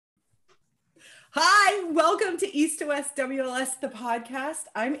Hi, welcome to East to West WLS, the podcast.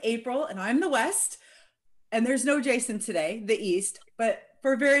 I'm April and I'm the West. And there's no Jason today, the East, but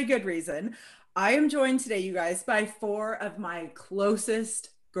for very good reason. I am joined today, you guys, by four of my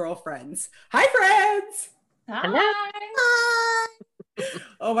closest girlfriends. Hi, friends. Hi.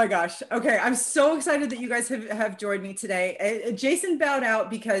 Oh my gosh. Okay. I'm so excited that you guys have joined me today. Jason bowed out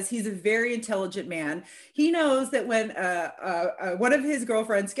because he's a very intelligent man. He knows that when one of his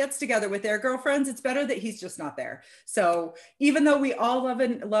girlfriends gets together with their girlfriends, it's better that he's just not there. So even though we all love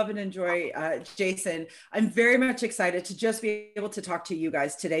and enjoy Jason, I'm very much excited to just be able to talk to you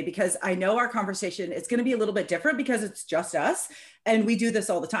guys today because I know our conversation is going to be a little bit different because it's just us. And we do this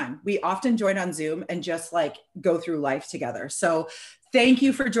all the time. We often join on Zoom and just like go through life together. So thank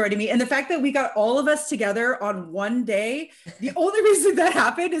you for joining me. And the fact that we got all of us together on one day, the only reason that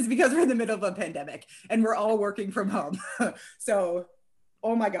happened is because we're in the middle of a pandemic and we're all working from home. So,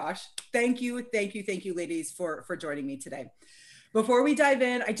 oh my gosh. Thank you, ladies, for joining me today. Before we dive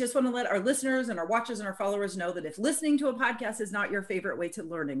in, I just want to let our listeners and our watchers and our followers know that if listening to a podcast is not your favorite way to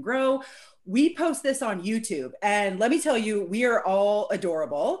learn and grow, we post this on YouTube. And let me tell you, we are all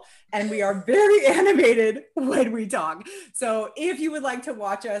adorable and we are very animated when we talk. So if you would like to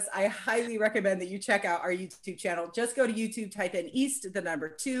watch us, I highly recommend that you check out our YouTube channel. Just go to YouTube, type in East, the number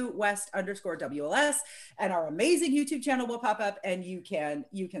 2, West _ WLS, and our amazing YouTube channel will pop up and you can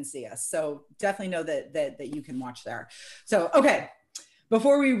see us. So definitely know that you can watch there. So, okay.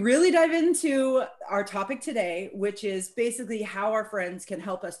 Before we really dive into our topic today, which is basically how our friends can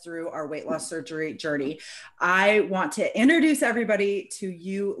help us through our weight loss surgery journey, I want to introduce everybody to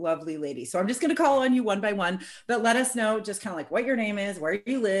you lovely ladies. So I'm just going to call on you one by one, but let us know just kind of like what your name is, where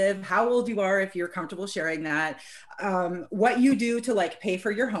you live, how old you are, if you're comfortable sharing that, what you do to like pay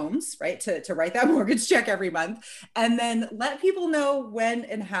for your homes, right? To write that mortgage check every month, and then let people know when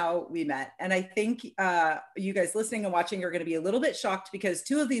and how we met. And I think you guys listening and watching are going to be a little bit shocked because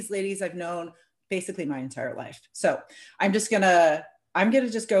two of these ladies I've known basically my entire life. So I'm gonna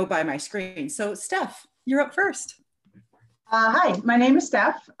just go by my screen. So Steph, you're up first. Hi, my name is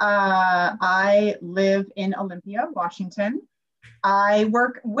Steph. I live in Olympia, Washington. I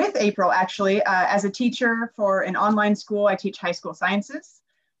work with April actually as a teacher for an online school. I teach high school sciences.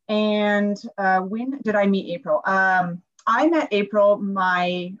 And when did I meet April? I met April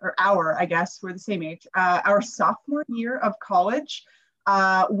I guess we're the same age, our sophomore year of college.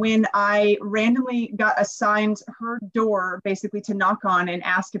 When I randomly got assigned her door basically to knock on and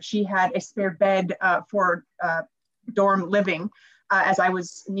ask if she had a spare bed for dorm living as I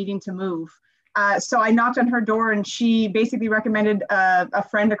was needing to move. So I knocked on her door and she basically recommended a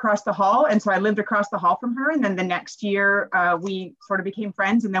friend across the hall. And so I lived across the hall from her. And then the next year we sort of became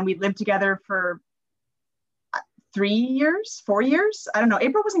friends. And then we lived together for 4 years. I don't know.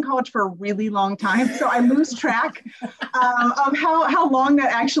 April was in college for a really long time, so I lose track of how long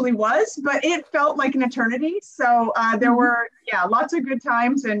that actually was, but it felt like an eternity. So there were, lots of good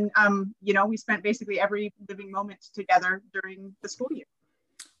times. And, we spent basically every living moment together during the school year.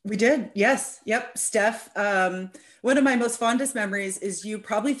 We did. Yes. Yep. Steph, one of my most fondest memories is you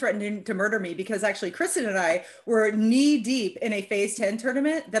probably threatening to murder me because actually Kristen and I were knee deep in a phase 10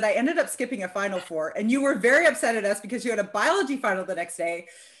 tournament that I ended up skipping a final for. And you were very upset at us because you had a biology final the next day.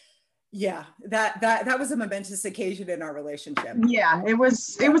 Yeah, that was a momentous occasion in our relationship. Yeah, it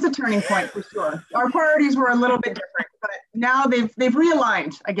was a turning point for sure. Our priorities were a little bit different, but now they've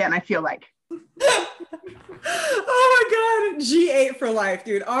realigned again, I feel like. Oh my God, G8 for life,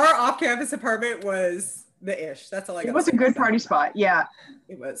 dude. Our off-campus apartment was the ish. That's all I got. It was a good party spot. Yeah,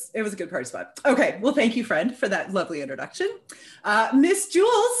 it was a good party spot. Okay, well, thank you, friend, for that lovely introduction. Miss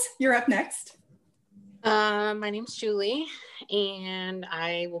Jules, you're up next. My name's Julie, and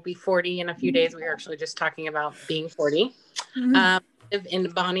I will be 40 in a few days. We were actually just talking about being 40. I live in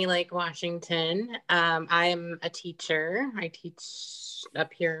Bonnie Lake, Washington. I'm a teacher. I teach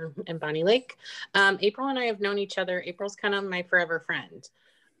up here in Bonnie Lake. April and I have known each other. April's kind of my forever friend.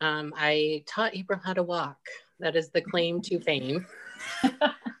 I taught April how to walk. That is the claim to fame.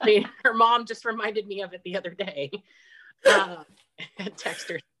 Her mom just reminded me of it the other day. Text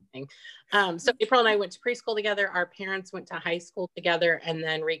her something. So April and I went to preschool together. Our parents went to high school together and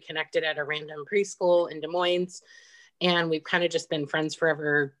then reconnected at a random preschool in Des Moines. And we've kind of just been friends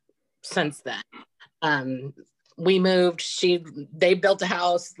forever since then. We moved, they built a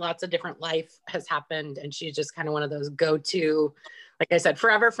house, lots of different life has happened. And she's just kind of one of those go-to, like I said,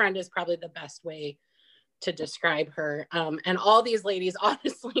 forever friend is probably the best way to describe her. And all these ladies,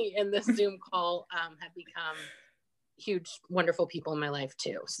 honestly, in this Zoom call have become huge, wonderful people in my life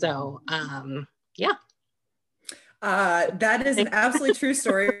too. So, yeah. That is an absolutely true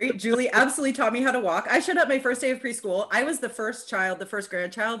story. Julie absolutely taught me how to walk. I showed up my first day of preschool. I was the first child, the first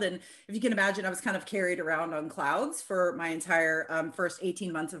grandchild. And if you can imagine, I was kind of carried around on clouds for my entire first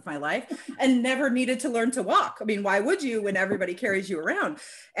 18 months of my life and never needed to learn to walk. I mean, why would you when everybody carries you around?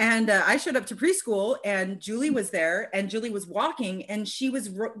 And I showed up to preschool and Julie was there and Julie was walking and she was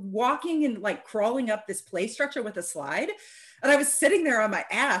walking and like crawling up this play structure with a slide. And I was sitting there on my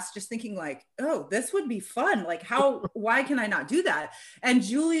ass just thinking like, oh, this would be fun. Like why can I not do that? And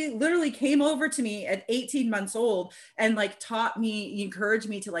Julie literally came over to me at 18 months old and like taught me, encouraged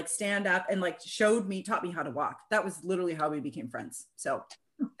me to like stand up and like taught me how to walk. That was literally how we became friends. So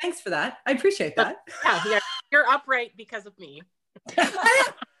thanks for that. I appreciate that. Yeah, you're upright because of me.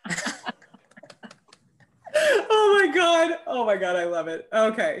 Oh my God, I love it.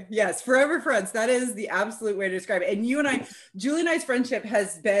 Okay, yes, forever friends. That is the absolute way to describe it. And you and I, Julie and I's friendship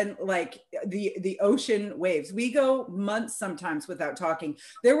has been like the ocean waves. We go months sometimes without talking.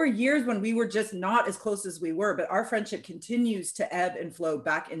 There were years when we were just not as close as we were, but our friendship continues to ebb and flow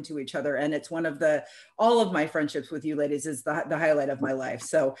back into each other. And it's one of all of my friendships with you ladies is the highlight of my life.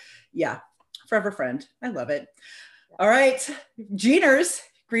 So yeah, forever friend. I love it. All right, Jeaners,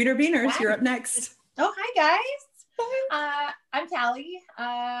 Greener Beaners, you're up next. Oh, hi guys. I'm Callie.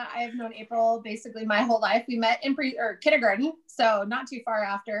 I've known April basically my whole life. We met in kindergarten, so not too far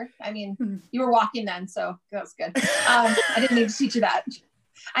after. I mean, you were walking then, so that was good. I didn't need to teach you that.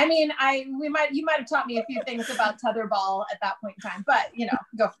 I mean, you might have taught me a few things about tetherball at that point in time, but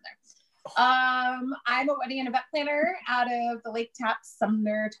go from there. I'm a wedding and event planner out of the Lake Tapps,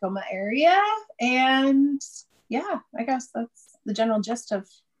 Sumner, Tacoma area, and yeah, I guess that's the general gist of.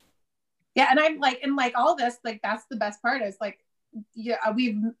 Yeah, and I'm like, all this, like, that's the best part is like, yeah,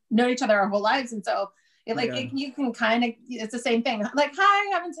 we've known each other our whole lives, and so you can kind of, it's the same thing. Like, hi, I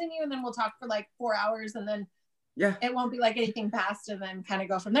haven't seen you, and then we'll talk for like 4 hours, and then it won't be like anything past, and then kind of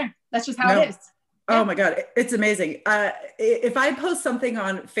go from there. That's just how it is. Oh my God, it's amazing. If I post something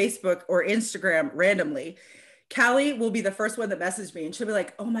on Facebook or Instagram randomly, Callie will be the first one that messaged me and she'll be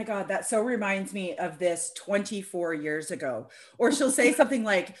like, oh my God, that so reminds me of this 24 years ago. Or she'll say something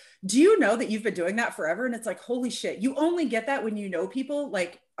like, do you know that you've been doing that forever? And it's like, holy shit, you only get that when you know people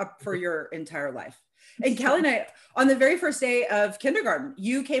like up for your entire life. And Callie and I, on the very first day of kindergarten,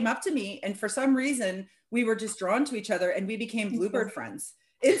 you came up to me and for some reason we were just drawn to each other and we became Bluebird friends.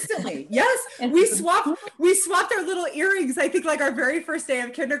 Instantly. Yes. We swapped our little earrings. I think like our very first day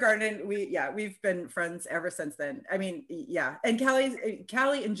of kindergarten. We've been friends ever since then. I mean, yeah. And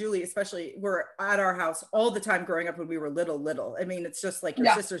Callie and Julie especially were at our house all the time growing up when we were little. I mean, it's just like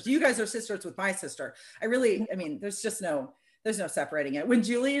your sisters. You guys are sisters with my sister. I mean, there's no separating it. When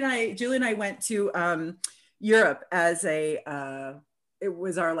Julie and I went to Europe as it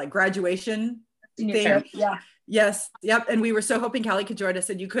was our like graduation thing. Yeah. Yes. Yep. And we were so hoping Callie could join us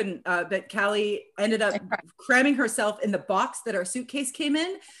and you couldn't, but Callie ended up cramming herself in the box that our suitcase came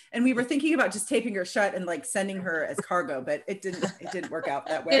in. And we were thinking about just taping her shut and like sending her as cargo, but it didn't work out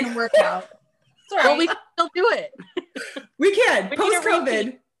that way. Didn't work out. Sorry. Well, we can still do it. We can.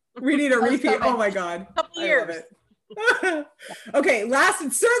 Post-COVID. We need a repeat. Oh my God. A couple years. Okay. Last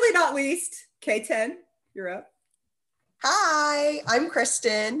and certainly not least, K10, you're up. Hi, I'm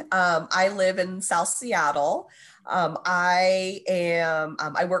Kristen. I live in South Seattle. I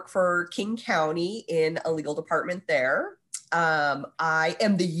work for King County in a legal department there. I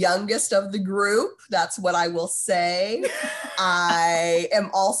am the youngest of the group. That's what I will say. I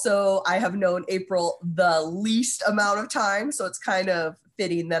have known April the least amount of time. So it's kind of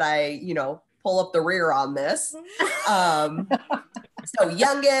fitting that I, pull up the rear on this. So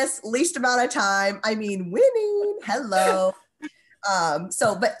youngest, least amount of time. I mean, winning. Hello.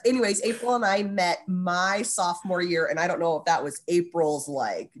 But anyways, April and I met my sophomore year, and I don't know if that was April's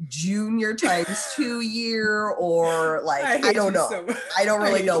like junior times 2 year or like, I don't know. So I don't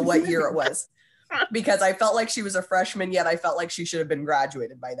really know what year it was because I felt like she was a freshman, yet I felt like she should have been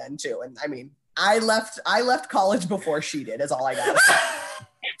graduated by then too. And I mean, I left college before she did is all I got to say.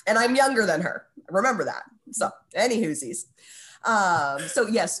 And I'm younger than her. Remember that. So any hoosies. So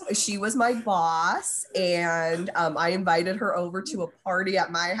yes, she was my boss and I invited her over to a party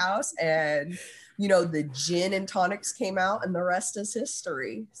at my house and the gin and tonics came out and the rest is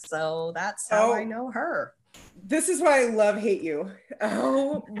history. So that's how I know her. This is why I love Hate You.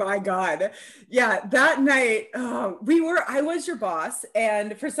 Oh my God. Yeah, that night, I was your boss.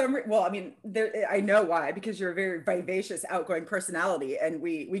 And for some reason, well, I mean, I know why, because you're a very vivacious, outgoing personality. And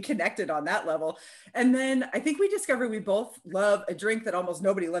we connected on that level. And then I think we discovered we both love a drink that almost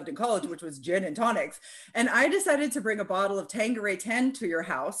nobody loved in college, which was gin and tonics. And I decided to bring a bottle of Tanqueray 10 to your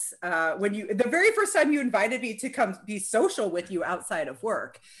house the very first time you invited me to come be social with you outside of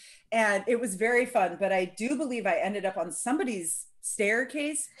work. And it was very fun, but I do believe I ended up on somebody's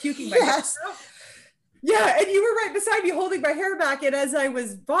staircase puking my hair out. Yeah, and you were right beside me holding my hair back. And as I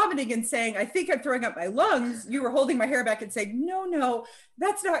was vomiting and saying, I think I'm throwing up my lungs, you were holding my hair back and saying, no,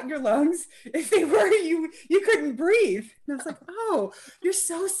 that's not your lungs. If they were, you couldn't breathe. And I was like, oh, you're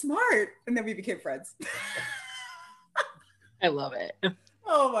so smart. And then we became friends. I love it.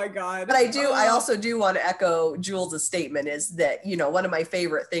 Oh my God. But I also do want to echo Jules' statement is that, you know, one of my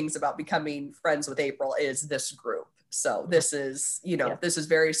favorite things about becoming friends with April is this group. So this is, you know, this is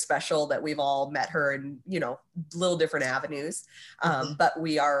very special that we've all met her in, you know, little different avenues. But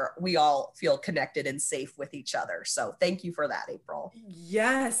we all feel connected and safe with each other. So thank you for that, April.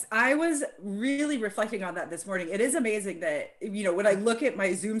 Yes, I was really reflecting on that this morning. It is amazing that, you know, when I look at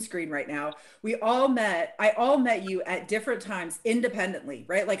my Zoom screen right now, I all met you at different times independently,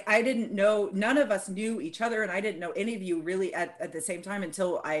 right? Like none of us knew each other, and I didn't know any of you really at the same time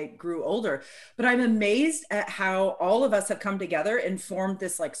until I grew older. But I'm amazed at how all of us have come together and formed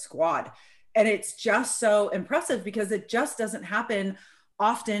this like squad. And it's just so impressive because it just doesn't happen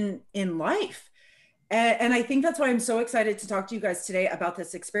often in life. And I think that's why I'm so excited to talk to you guys today about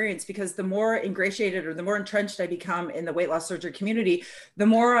this experience, because the more ingratiated or the more entrenched I become in the weight loss surgery community, the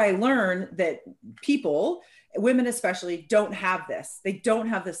more I learn that people, women especially, don't have this. They don't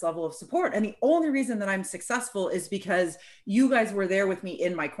have this level of support. And the only reason that I'm successful is because you guys were there with me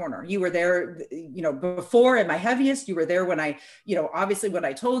in my corner. You were there, you know, before at my heaviest. You were there when I, you know, obviously when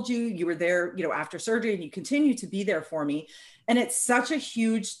I told you, you were there, you know, after surgery, and you continue to be there for me. And it's such a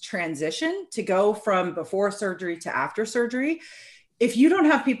huge transition to go from before surgery to after surgery. If you don't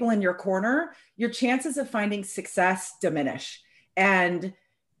have people in your corner, your chances of finding success diminish. And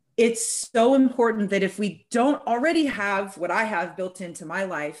it's so important that if we don't already have what I have built into my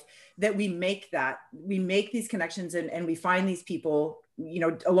life, that we make these connections and we find these people, you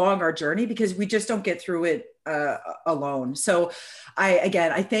know, along our journey, because we just don't get through it alone. So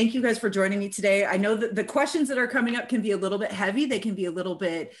I thank you guys for joining me today. I know that the questions that are coming up can be a little bit heavy. They can be a little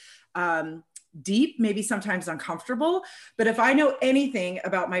bit deep, maybe sometimes uncomfortable. But if I know anything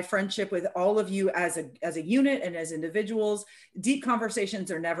about my friendship with all of you as a unit and as individuals, deep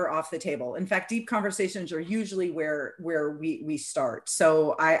conversations are never off the table. In fact, deep conversations are usually where we start.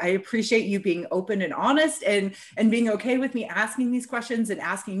 So I appreciate you being open and honest and being okay with me asking these questions and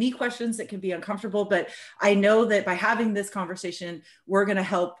asking me questions that can be uncomfortable. But I know that by having this conversation, we're going to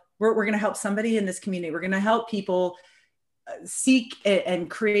help somebody in this community. We're going to help people seek and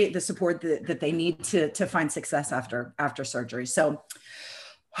create the support that they need to find success after surgery. So,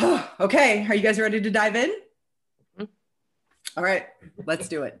 okay, are you guys ready to dive in? All right, let's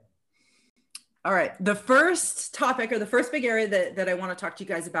do it. All right, the first topic or the first big area that I want to talk to you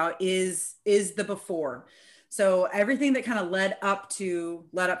guys about is the before. So everything that kind of led up to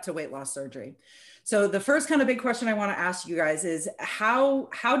weight loss surgery. So the first kind of big question I want to ask you guys is how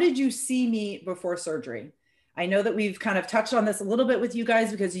did you see me before surgery? I know that we've kind of touched on this a little bit with you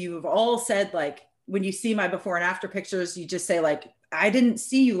guys, because you've all said, like, when you see my before and after pictures, you just say, like, I didn't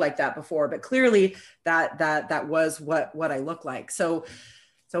see you like that before, but clearly that was what I look like. So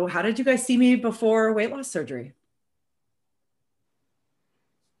how did you guys see me before weight loss surgery?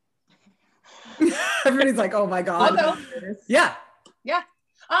 Everybody's like, oh my God. I'll go. Yeah.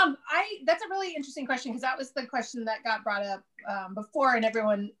 That's a really interesting question, because that was the question that got brought up before, and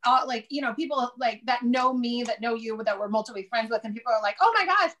everyone, like, you know, people like that know me, that know you, that we're multiple friends with, and people are like, oh my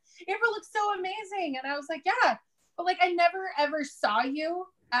gosh, April looks so amazing. And I was like, yeah, but like, I never ever saw you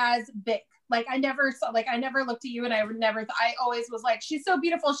as big. Like I never looked at you and I always was like, she's so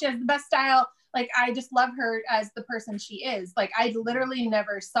beautiful. She has the best style. Like, I just love her as the person she is. Like, I literally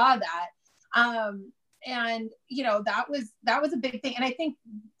never saw that. And you know, that was a big thing. And I think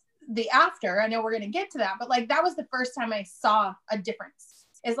the after, I know we're going to get to that, but like, that was the first time I saw a difference,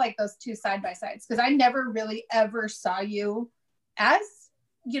 is like those two side by sides. Cause I never really ever saw you as,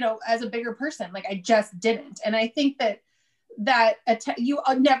 you know, as a bigger person. Like I just didn't. And I think that you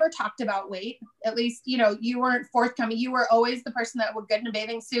never talked about weight, at least, you know, you weren't forthcoming. You were always the person that would get in a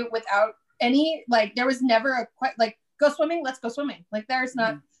bathing suit without any, like, there was never like, go swimming, let's go swimming. Like there's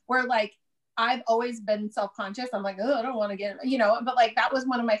not, where like, I've always been self-conscious. I'm like, oh, I don't want to get, you know, but like, that was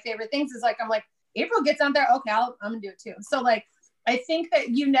one of my favorite things, is like, I'm like, April gets on there. Okay, I'm gonna do it too. So like, I think that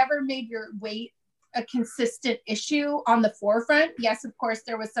you never made your weight a consistent issue on the forefront. Yes, of course,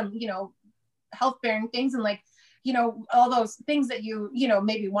 there was some, health bearing things and like, all those things that you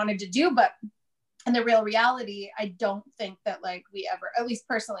maybe wanted to do, but in the real reality, I don't think that like we ever, at least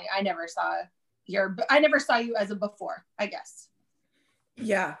personally, I never saw you as a before, I guess.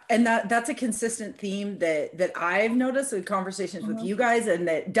 Yeah. And that's a consistent theme that I've noticed with conversations with you guys, and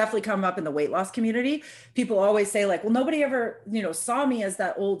that definitely come up in the weight loss community. People always say like, well, nobody ever, saw me as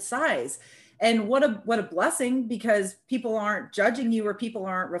that old size. And what a blessing, because people aren't judging you, or people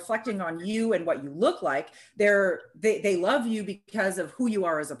aren't reflecting on you and what you look like. They love you because of who you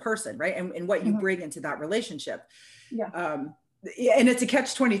are as a person, right? And what you bring into that relationship. Yeah. And it's a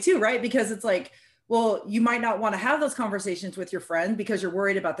catch-22, right? Because it's like, well, you might not want to have those conversations with your friend because you're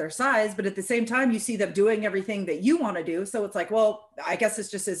worried about their size, but at the same time, you see them doing everything that you want to do. So it's like, well, I guess this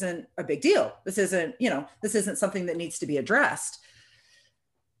just isn't a big deal. This isn't something that needs to be addressed.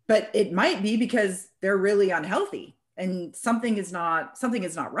 But it might be because they're really unhealthy and something is not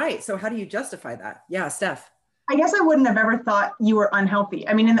right. So how do you justify that? Yeah, Steph. I guess I wouldn't have ever thought you were unhealthy.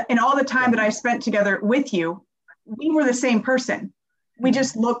 I mean, in all the time that I spent together with you, we were the same person. We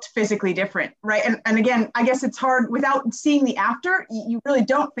just looked physically different, right? And again, I guess it's hard without seeing the after. You really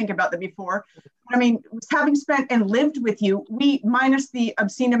don't think about the before. I mean, having spent and lived with you, we minus the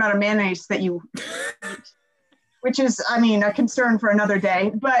obscene amount of mayonnaise that you eat, which is, I mean, a concern for another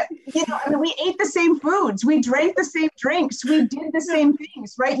day. But, we ate the same foods. We drank the same drinks. We did the same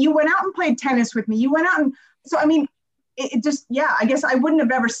things, right? You went out and played tennis with me. You went out and, so, I mean, it just, yeah, I guess I wouldn't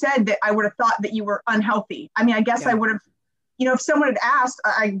have ever said that I would have thought that you were unhealthy. I mean, I guess I would have, if someone had asked,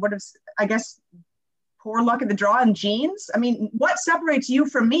 I would have, I guess, poor luck at the draw in genes. I mean, what separates you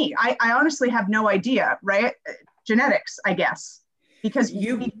from me? I honestly have no idea, right? Genetics, I guess, because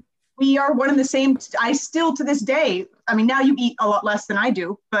we are one and the same. I still, to this day, I mean, now you eat a lot less than I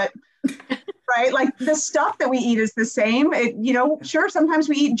do, but right, like the stuff that we eat is the same. Sure, sometimes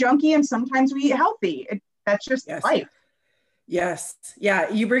we eat junky and sometimes we eat healthy. That's just life. Yes. Yeah.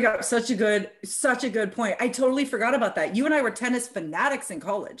 You bring up such a good point. I totally forgot about that. You and I were tennis fanatics in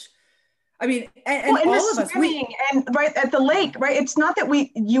college. I mean, and all of us, and right at the lake, right? It's not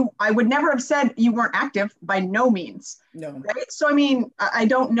that I would never have said you weren't active, by no means. No. Right. So, I mean, I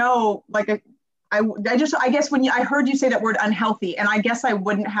don't know, like, I guess when I heard you say that word unhealthy, and I guess I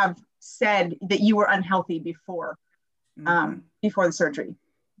wouldn't have said that you were unhealthy before the surgery,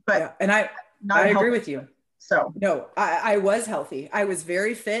 but yeah. And I agree with you. So no, I was healthy. I was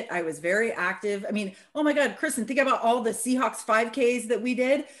very fit. I was very active. I mean, oh my God, Kristen, think about all the Seahawks 5Ks that we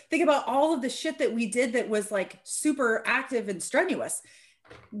did. Think about all of the shit that we did that was like super active and strenuous.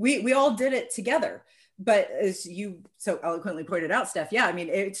 We all did it together. But as you so eloquently pointed out, Steph, yeah, I mean,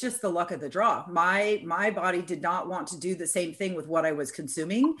 it's just the luck of the draw. My body did not want to do the same thing with what I was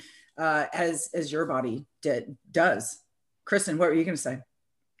consuming as your body does. Kristen, what were you going to say?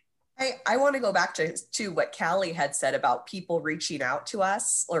 I want to go back to what Callie had said about people reaching out to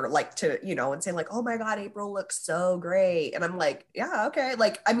us or like to, and saying like, oh my God, April looks so great. And I'm like, yeah, okay.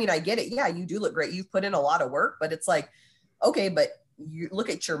 Like, I mean, I get it. Yeah, you do look great. You've put in a lot of work, but it's like, okay, but you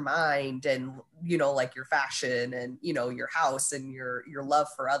look at your mind and, like your fashion and, your house and your love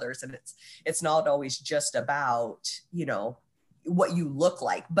for others. And it's not always just about, what you look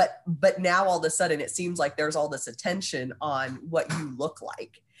like, but now all of a sudden it seems like there's all this attention on what you look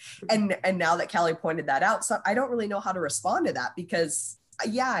like. And now that Callie pointed that out, so I don't really know how to respond to that because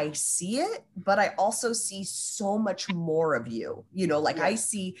yeah, I see it, but I also see so much more of you, like yeah. I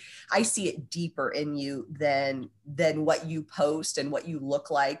see it deeper in you than what you post and what you look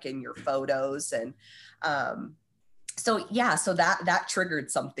like in your photos. And, so that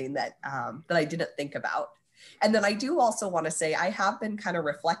triggered something that I didn't think about. And then I do also want to say, I have been kind of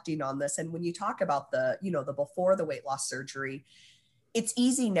reflecting on this. And when you talk about the before the weight loss surgery, it's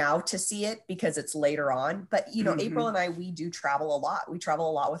easy now to see it because it's later on, but April and I, we do travel a lot. We travel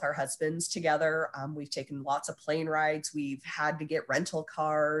a lot with our husbands together. We've taken lots of plane rides. We've had to get rental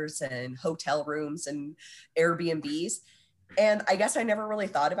cars and hotel rooms and Airbnbs. And I guess I never really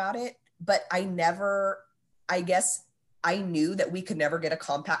thought about it, but I knew that we could never get a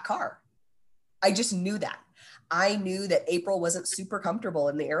compact car. I just knew that. I knew that April wasn't super comfortable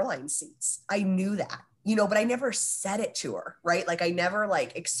in the airline seats. I knew that. But I never said it to her, right? Like I never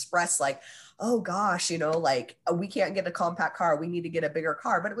expressed like, oh gosh, we can't get a compact car. We need to get a bigger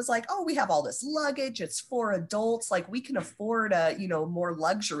car. But it was like, oh, we have all this luggage. It's for adults. Like we can afford more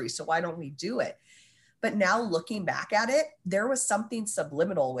luxury. So why don't we do it? But now looking back at it, there was something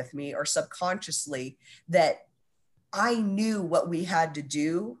subliminal with me or subconsciously that I knew what we had to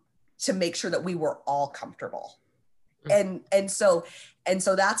do to make sure that we were all comfortable. And so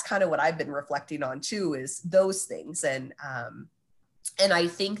that's kind of what I've been reflecting on too, is those things. And I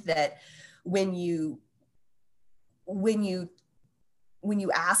think that when you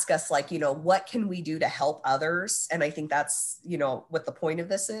ask us, like, you know, what can we do to help others? And I think that's, you know, what the point of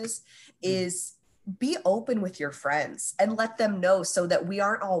this is be open with your friends and let them know, so that we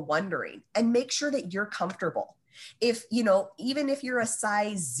aren't all wondering, and make sure that you're comfortable. If, you know, even if you're a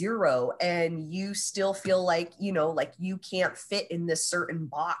size 0 and you still feel like, you know, like you can't fit in this certain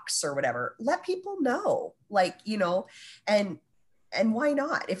box or whatever, let people know, like, you know, and why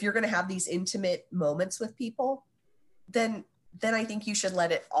not? If you're going to have these intimate moments with people, then I think you should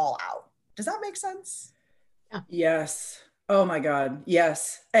let it all out. Does that make sense? Yeah. Yes. Oh my God.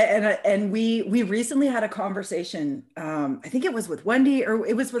 Yes. And we recently had a conversation. I think it was with Wendy, or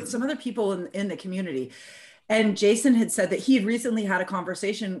it was with some other people in the community. And Jason had said that he had recently had a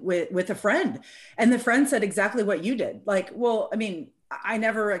conversation with a friend, and the friend said exactly what you did. Like, well, I mean, I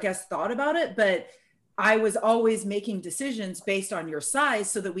never, I guess, thought about it, but I was always making decisions based on your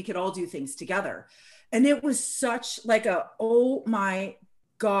size so that we could all do things together. And it was such like a, oh my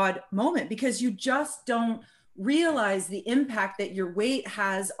God moment, because you just don't realize the impact that your weight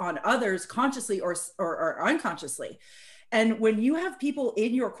has on others, consciously or unconsciously. And when you have people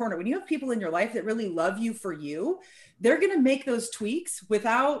in your corner, when you have people in your life that really love you for you, they're going to make those tweaks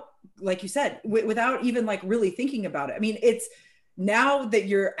without, like you said, without even like really thinking about it. I mean, it's now that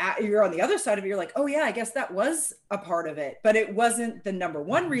you're on the other side of it, you're like, oh yeah, I guess that was a part of it, but it wasn't the number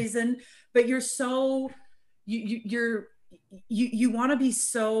one reason. But you're so, you want to be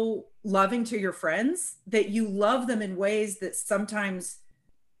so loving to your friends that you love them in ways that sometimes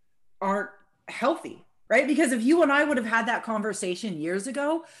aren't healthy, right? Because if you and I would have had that conversation years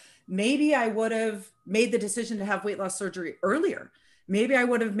ago, maybe I would have made the decision to have weight loss surgery earlier. Maybe I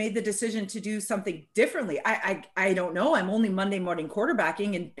would have made the decision to do something differently. I don't know. I'm only Monday morning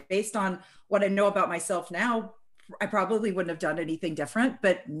quarterbacking, and based on what I know about myself now, I probably wouldn't have done anything different,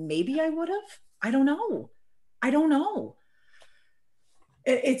 but maybe I would have. I don't know.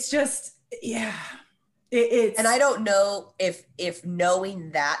 It's just, yeah. And I don't know if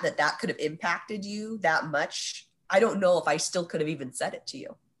knowing that could have impacted you that much, I don't know if I still could have even said it to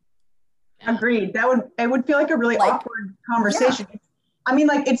you. Agreed. It would feel like a really awkward conversation. Yeah. I mean,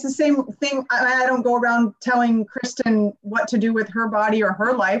 like, it's the same thing. I don't go around telling Kristen what to do with her body or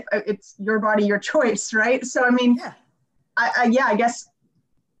her life. It's your body, your choice, right? So, I mean, yeah. I guess,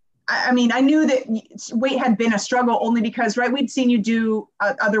 I mean, I knew that weight had been a struggle only because, right, we'd seen you do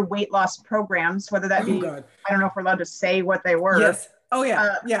other weight loss programs, whether that be, I don't know if we're allowed to say what they were. Yes. Oh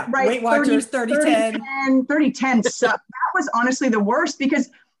yeah. Yeah. Right. Weight Watchers 30-10. 30-10 sucked. That was honestly the worst, because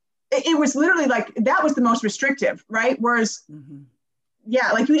it was literally like, that was the most restrictive, right? Whereas,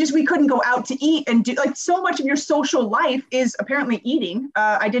 yeah, like we couldn't go out to eat and do, like, so much of your social life is apparently eating.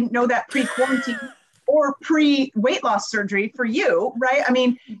 I didn't know that pre-quarantine or pre-weight loss surgery for you, right? I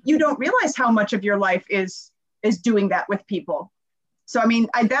mean, you don't realize how much of your life is doing that with people. So, I mean,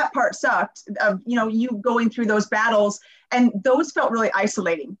 that part sucked of, you know, you going through those battles, and those felt really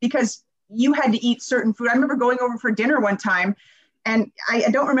isolating because you had to eat certain food. I remember going over for dinner one time, and I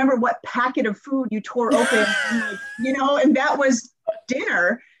don't remember what packet of food you tore open, and, you know, and that was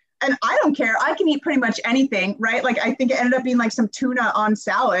dinner. And I don't care. I can eat pretty much anything, right? Like, I think it ended up being like some tuna on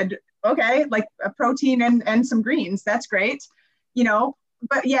salad. Okay, like a protein and some greens. That's great, you know.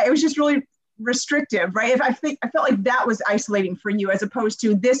 But yeah, it was just really restrictive, right? I felt like that was isolating for you, as opposed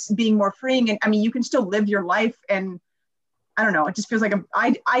to this being more freeing. And I mean, you can still live your life, and I don't know. It just feels like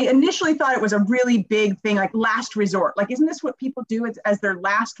I initially thought it was a really big thing, like last resort. Like, isn't this what people do as their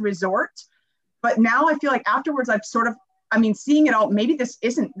last resort? But now I feel like afterwards, I've sort of, I mean, seeing it all, maybe this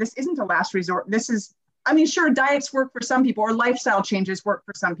isn't a last resort. This is, I mean, sure, diets work for some people, or lifestyle changes work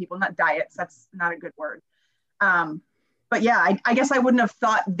for some people, not diets. That's not a good word. But yeah, I guess I wouldn't have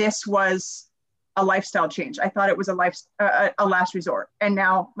thought this was a lifestyle change. I thought it was a last resort. And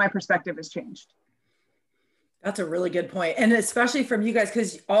now my perspective has changed. That's a really good point. And especially from you guys,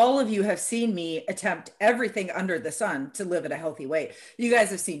 because all of you have seen me attempt everything under the sun to live at a healthy weight. You guys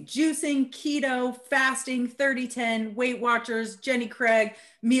have seen juicing, keto, fasting, 30-10, Weight Watchers, Jenny Craig,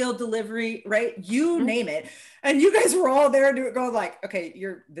 meal delivery, right? You name it. And you guys were all there to go like, okay,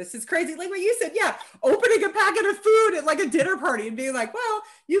 this is crazy. Like what you said. Yeah. Opening a packet of food at like a dinner party and being like, well,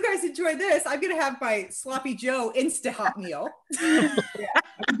 you guys enjoy this. I'm going to have my Sloppy Joe Insta-Hot meal. Yeah,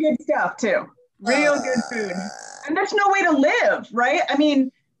 good stuff too. Real good food. And there's no way to live, right? I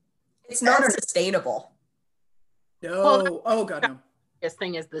mean, it's not sustainable. No. Well, oh God, no. This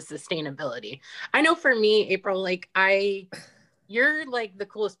thing is the sustainability. I know for me, April, like you're like the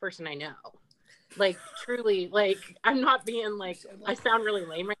coolest person I know. Like truly, like I'm not being like, I sound really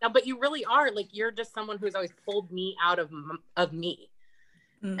lame right now, but you really are. Like you're just someone who's always pulled me out of me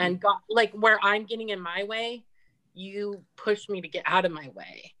and got like where I'm getting in my way, you push me to get out of my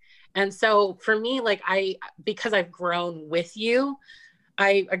way. And so for me, like because I've grown with you,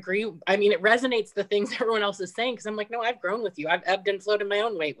 I agree. I mean, it resonates the things everyone else is saying. Cause I'm like, no, I've grown with you. I've ebbed and flowed in my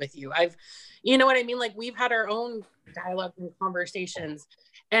own weight with you. You know what I mean? Like we've had our own dialogue and conversations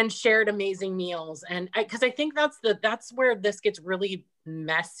and shared amazing meals. And cause I think that's where this gets really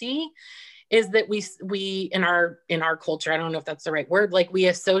messy, is that we in our culture, I don't know if that's the right word, like we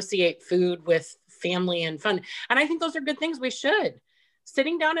associate food with family and fun. And I think those are good things. We should.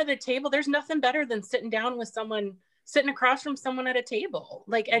 Sitting down at a table, there's nothing better than sitting down with someone, sitting across from someone at a table.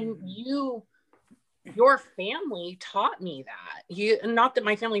 Like, and your family taught me that. Not that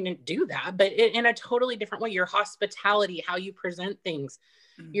my family didn't do that, but in a totally different way. Your hospitality, how you present things,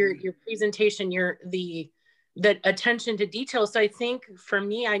 your presentation, the attention to detail. So I think for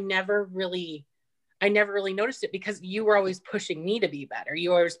me, I never really noticed it, because you were always pushing me to be better. You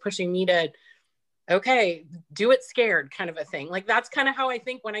were always pushing me to, okay, do it scared, kind of a thing. Like that's kind of how I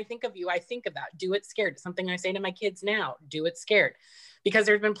think when I think of you. I think of that, do it scared. Something I say to my kids now, do it scared. Because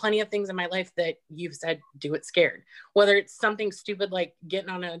there's been plenty of things in my life that you've said, do it scared. Whether it's something stupid like getting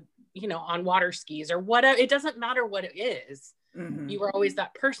on on water skis or whatever, it doesn't matter what it is. You were always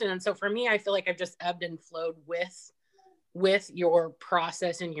that person. And so for me, I feel like I've just ebbed and flowed with your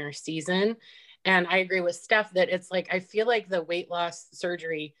process and your season. And I agree with Steph that it's like, I feel like the weight loss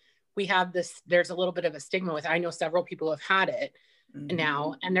surgery, we have this, there's a little bit of a stigma with it. I know several people have had it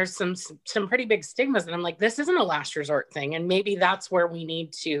now, and there's some pretty big stigmas. And I'm like, this isn't a last resort thing. And maybe that's where we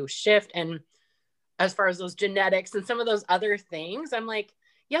need to shift. And as far as those genetics and some of those other things, I'm like,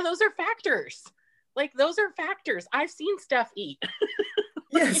 yeah, those are factors. Like those are factors. I've seen Steph eat.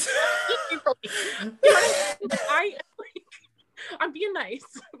 Yes. I'm being nice,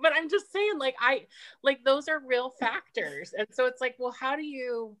 but I'm just saying, like those are real factors. And so it's like, well, how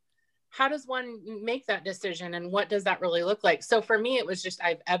does one make that decision, and what does that really look like? So for me, it was just,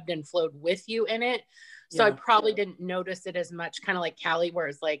 I've ebbed and flowed with you in it. So I probably didn't notice it as much, kind of like Callie, where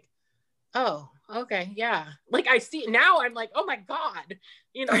it's like, oh, okay. Yeah. Like I see now, I'm like, oh my God,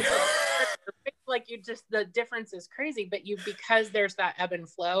 like you just, the difference is crazy, but because there's that ebb and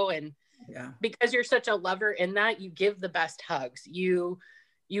flow, and because you're such a lover in that, you give the best hugs, you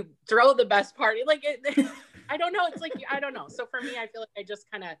throw the best party. Like I don't know. It's like, I don't know. So for me, I feel like I just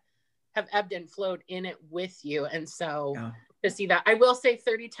kind of have ebbed and flowed in it with you. And so to see that, I will say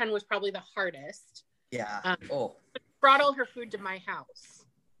 30-10 was probably the hardest. Yeah. Brought all her food to my house.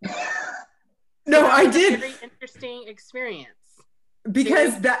 No, I did. Very interesting experience.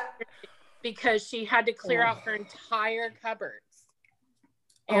 Because she had to clear out her entire cupboards.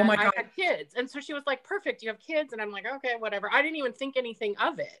 And I had kids. And so she was like, perfect, you have kids. And I'm like, okay, whatever. I didn't even think anything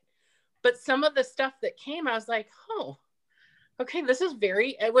of it. But some of the stuff that came, I was like, oh, okay,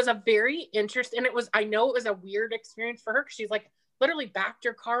 it was a very interesting, and I know it was a weird experience for her, because she's like literally backed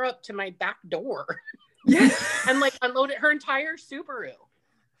her car up to my back door. Yeah. And like unloaded her entire Subaru.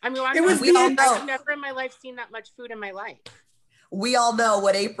 I mean, I've never in my life seen that much food in my life. We all know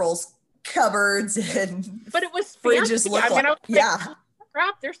what April's cupboards and but it was fridges look like. Yeah. Like,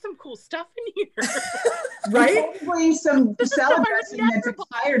 crap, there's some cool stuff in here. Right? Probably some salad dressing that's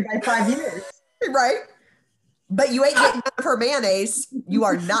expired by 5 years. Right? But you ain't getting none of her mayonnaise. You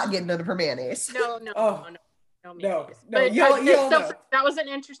are not getting none of her mayonnaise. No mayonnaise. So that was an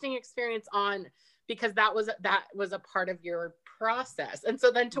interesting experience because that was a part of your process. And so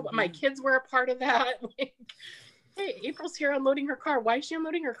then my kids were a part of that. Like, hey, April's here unloading her car. Why is she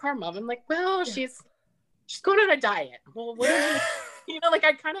unloading her car, Mom? I'm like, well, she's going on a diet. Well, what like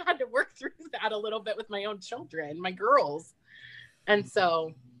I kind of had to work through that a little bit with my own children, my girls. And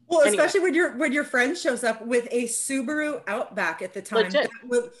so, well, especially when your friend shows up with a Subaru Outback at the time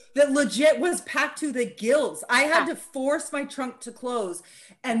that legit was packed to the gills. I had to force my trunk to close,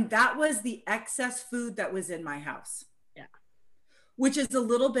 and that was the excess food that was in my house. Yeah, which is a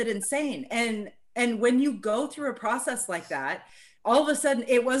little bit insane. And when you go through a process like that, all of a sudden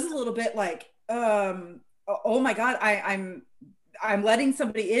it was a little bit like, oh my God, I'm letting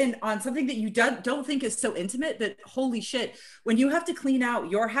somebody in on something that you don't think is so intimate, but holy shit, when you have to clean out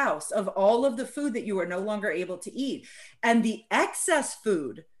your house of all of the food that you are no longer able to eat, and the excess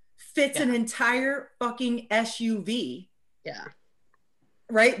food fits an entire fucking SUV. Yeah.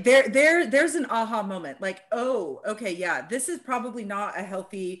 Right? There's an aha moment. Like, oh, okay, yeah, this is probably not a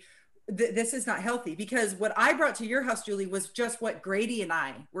healthy, this is not healthy, because what I brought to your house, Julie, was just what Grady and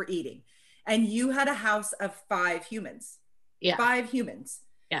I were eating. And you had a house of 5 humans. Yeah. 5 humans.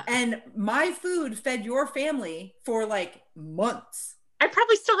 Yeah. And my food fed your family for like months. I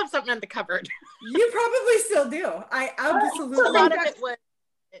probably still have something in the cupboard. You probably still do. I absolutely. A lot of it was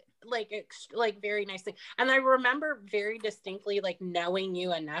like very nice thing. And I remember very distinctly like knowing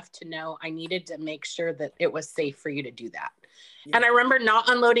you enough to know I needed to make sure that it was safe for you to do that. Yeah. And I remember not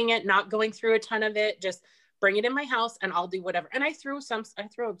unloading it, not going through a ton of it, just bring it in my house and I'll do whatever. And I threw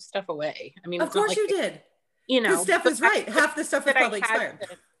stuff away. I mean, of course you did. You know, Steph was right. Half the stuff was probably expired.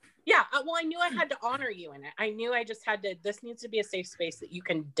 Yeah. Well, I knew I had to honor you in it. I knew I just had to, this needs to be a safe space that you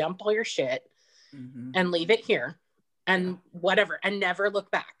can dump all your shit and leave it here and whatever, and never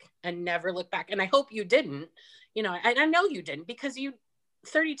look back. And I hope you didn't, you know, and I know you didn't, because you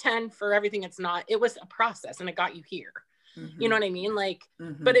 30-10 for everything. It was a process and it got you here. You know what I mean? Like,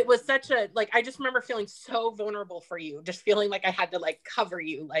 but it was such a, like, I just remember feeling so vulnerable for you, just feeling like I had to like cover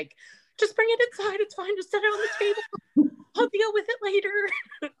you, like, just bring it inside. It's fine. Just set it on the table. I'll deal with it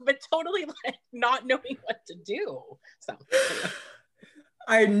later. But totally like not knowing what to do. So anyway.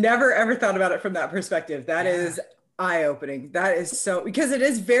 I never ever thought about it from that perspective. That is eye-opening. That is so, because it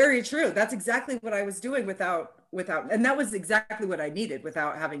is very true. That's exactly what I was doing without, and that was exactly what I needed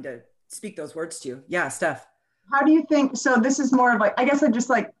without having to speak those words to you. Yeah, Steph. How do you think, so this is more of like, I guess I just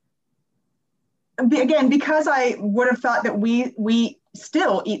like, again, because I would have thought that we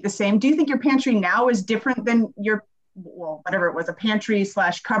still eat the same. Do you think your pantry now is different than your, well, whatever it was, a pantry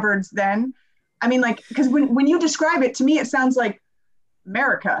 / cupboards then? I mean, like, because when you describe it to me, it sounds like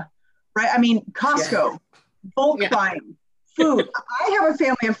America, right? I mean, Costco, bulk buying, food. I have a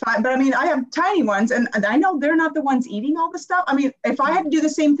family of 5, but I mean, I have tiny ones, and I know they're not the ones eating all the stuff. I mean, if I had to do the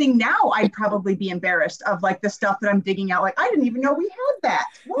same thing now, I'd probably be embarrassed of like the stuff that I'm digging out. Like, I didn't even know we had that.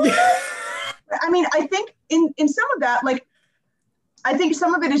 What? I mean, I think in some of that, like, I think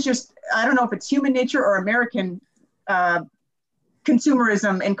some of it is just, I don't know if it's human nature or American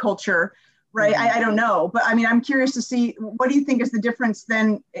consumerism and culture, right? I don't know. But I mean, I'm curious to see, what do you think is the difference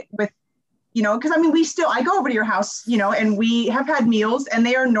then with, you know, because I mean, I go over to your house, you know, and we have had meals, and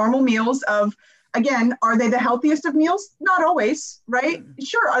they are normal meals of, again, are they the healthiest of meals? Not always, right?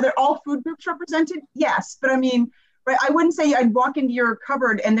 Sure. Are there all food groups represented? Yes. But I mean, right, I wouldn't say I'd walk into your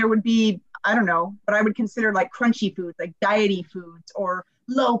cupboard and there would be, I don't know, what I would consider like crunchy foods, like diety foods or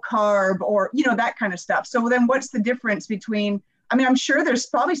low carb or, you know, that kind of stuff. So then what's the difference between, I mean, I'm sure there's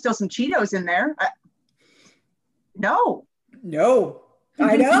probably still some Cheetos in there. No,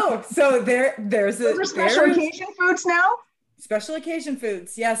 I know. So there's special occasion foods now. Special occasion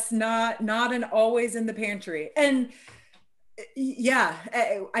foods. Yes. Not an always in the pantry. And yeah,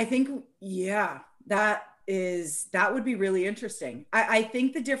 I think, that would be really interesting. I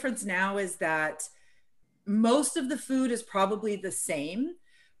think the difference now is that most of the food is probably the same,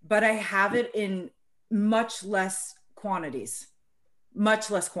 but I have it in much less quantities.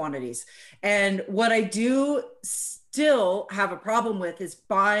 And what I do still have a problem with is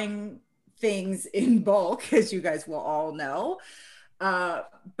buying things in bulk, as you guys will all know.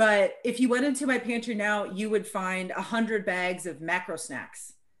 But if you went into my pantry now, you would find 100 bags of macro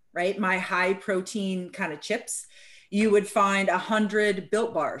snacks, right? My high protein kind of chips. You would find 100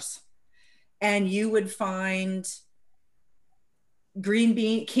 Built bars, and you would find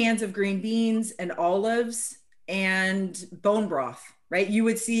cans of green beans and olives and bone broth, right? You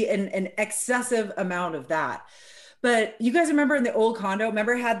would see an excessive amount of that. But you guys remember in the old condo,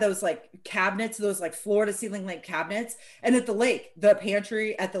 remember it had those like cabinets, those like floor to ceiling like cabinets, and at the lake, the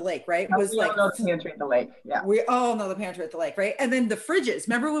pantry at the lake, right? Was like the pantry at the lake. Yeah. We all know the pantry at the lake, right? And then the fridges.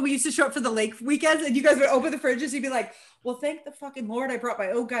 Remember when we used to show up for the lake weekends and you guys would open the fridges, you'd be like, well, thank the fucking Lord I brought my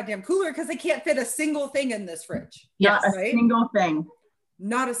own goddamn cooler, because I can't fit a single thing in this fridge. Not a single thing.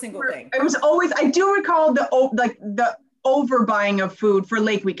 Not a single thing. It was always, I do recall the overbuying of food for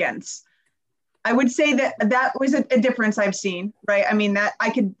lake weekends. I would say that was a difference I've seen, right? I mean, that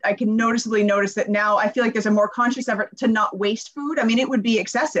I can noticeably notice that now. I feel like there's a more conscious effort to not waste food. I mean, it would be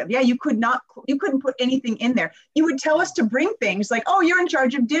excessive. Yeah, you couldn't put anything in there. You would tell us to bring things like, oh, you're in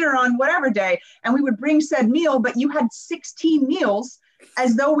charge of dinner on whatever day, and we would bring said meal, but you had 16 meals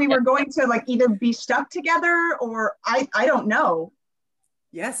as though we were going to like either be stuck together or I don't know.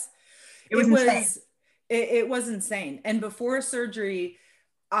 Yes, it was insane. It was insane. And before surgery,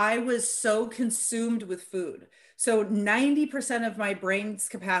 I was so consumed with food. So 90% of my brain's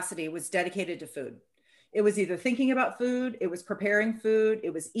capacity was dedicated to food. It was either thinking about food, it was preparing food,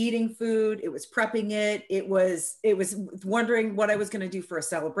 it was eating food, it was prepping it, it was wondering what I was going to do for a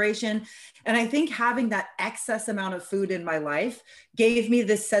celebration. And I think having that excess amount of food in my life gave me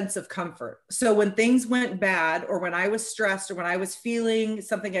this sense of comfort. So when things went bad, or when I was stressed, or when I was feeling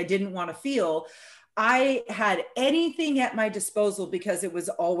something I didn't want to feel, I had anything at my disposal because it was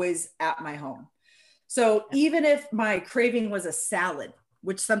always at my home. So even if my craving was a salad,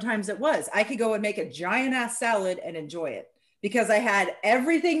 which sometimes it was, I could go and make a giant ass salad and enjoy it because I had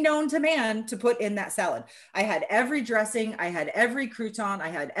everything known to man to put in that salad. I had every dressing, I had every crouton, I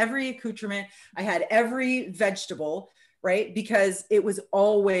had every accoutrement, I had every vegetable, right? Because it was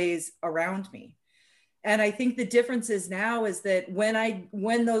always around me. And I think the difference is now is that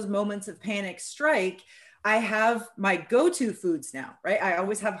when those moments of panic strike, I have my go-to foods now, right? I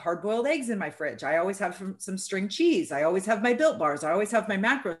always have hard-boiled eggs in my fridge. I always have some string cheese. I always have my Built Bars. I always have my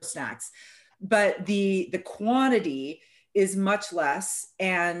macro snacks, but the quantity is much less.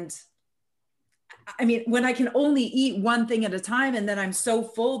 And I mean, when I can only eat one thing at a time and then I'm so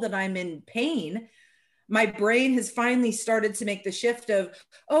full that I'm in pain, my brain has finally started to make the shift of,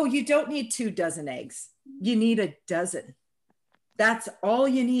 oh, you don't need 24 eggs. You need a dozen. That's all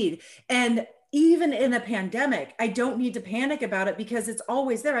you need. And even in a pandemic, I don't need to panic about it because it's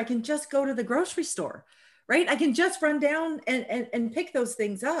always there. I can just go to the grocery store, right? I can just run down and pick those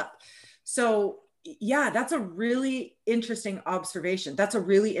things up. So yeah, that's a really interesting observation. That's a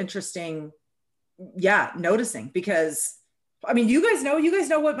really interesting, noticing, because I mean, you guys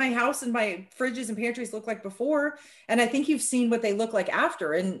know what my house and my fridges and pantries look like before. And I think you've seen what they look like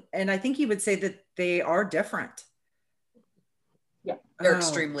after. And I think you would say that they are different. Yeah, they're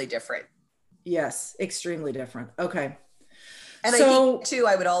extremely different. Yes, extremely different. Okay. And so, I think too,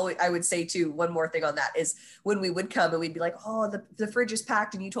 I would say too, one more thing on that is when we would come and we'd be like, oh, the fridge is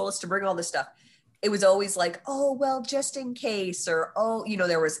packed and you told us to bring all this stuff. It was always like, oh, well, just in case, or, oh,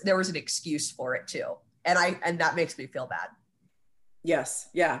 there was an excuse for it too. And that makes me feel bad. Yes.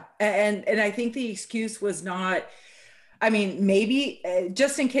 Yeah. And I think the excuse was not, I mean, maybe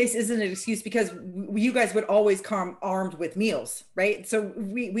just in case isn't an excuse because you guys would always come armed with meals, right? So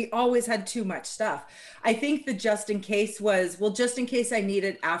we always had too much stuff. I think the just in case was, well, just in case I need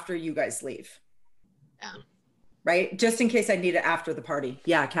it after you guys leave. Yeah. Right? Just in case I need it after the party.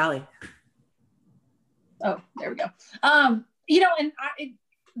 Yeah, Callie. Oh, there we go.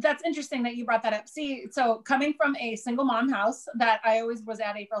 That's interesting that you brought that up. See, so coming from a single mom house that I always was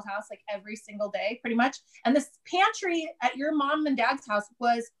at April's house, like every single day, pretty much. And this pantry at your mom and dad's house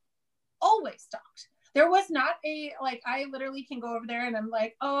was always stocked. There was not I literally can go over there and I'm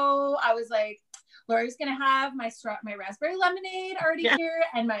like, oh, I was like, Lori's going to have my raspberry lemonade already here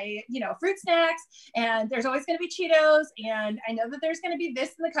and my, fruit snacks. And there's always going to be Cheetos. And I know that there's going to be this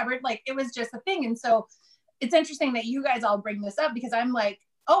in the cupboard. Like it was just a thing. And so it's interesting that you guys all bring this up because I'm like,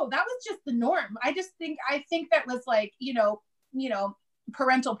 oh, that was just the norm. I think that was like,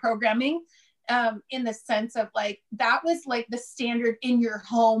 parental programming in the sense of like, that was like the standard in your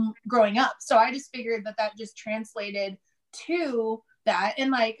home growing up. So I just figured that just translated to that. And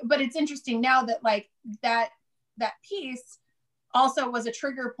like, but it's interesting now that like that piece also was a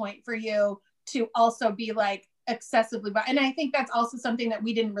trigger point for you to also be like excessively, and I think that's also something that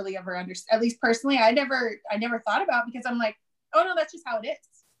we didn't really ever understand. At least personally, I never thought about because I'm like, oh no, that's just how it is.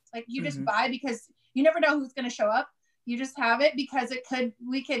 Like you just buy because you never know who's going to show up. You just have it because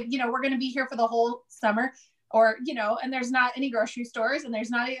we could, we're going to be here for the whole summer or, and there's not any grocery stores and there's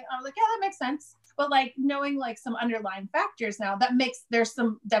not, I'm like, yeah, that makes sense. But like knowing like some underlying factors now there's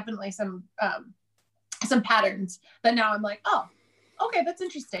definitely some patterns that now I'm like, oh, okay, that's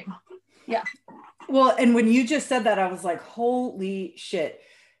interesting. Yeah. Well, and when you just said that, I was like, holy shit.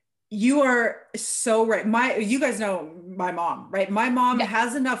 You are so right. You guys know my mom, right? My mom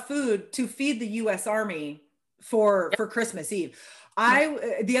has enough food to feed the U.S. Army for Christmas Eve.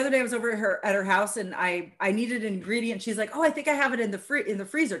 The other day I was over at her house and I needed an ingredient. She's like, oh, I think I have it in the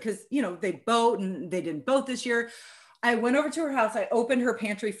freezer. Cause they boat and they didn't boat this year. I went over to her house. I opened her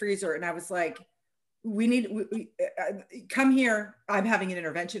pantry freezer and I was like, come here. I'm having an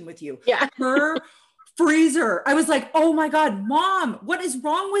intervention with you. Yeah. Her freezer. I was like, oh my God, Mom, what is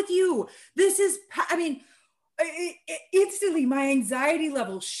wrong with you? Instantly my anxiety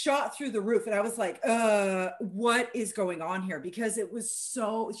level shot through the roof. And I was like, what is going on here? Because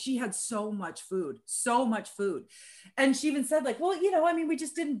she had so much food. And she even said like, well, we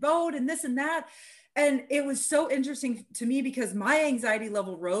just didn't boat and this and that. And it was so interesting to me because my anxiety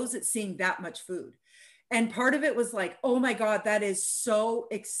level rose at seeing that much food. And part of it was like, oh my God, that is so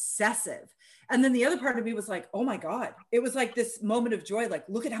excessive. And then the other part of me was like, oh my God, it was like this moment of joy. Like,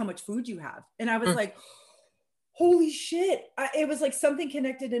 look at how much food you have. And I was like, holy shit. It was like something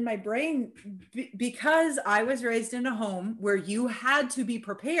connected in my brain because I was raised in a home where you had to be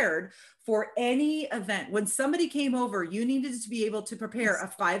prepared for any event. When somebody came over, you needed to be able to prepare a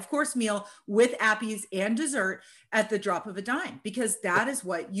 5-course meal with appies and dessert at the drop of a dime, because that is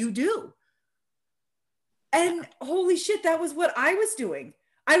what you do. And holy shit, that was what I was doing.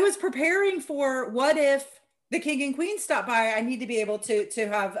 I was preparing for what if the king and queen stop by, I need to be able to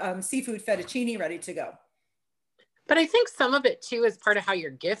have seafood fettuccine ready to go. But I think some of it too is part of how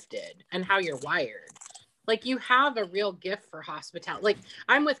you're gifted and how you're wired. Like you have a real gift for hospitality. Like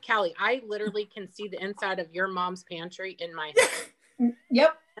I'm with Callie. I literally can see the inside of your mom's pantry in my head.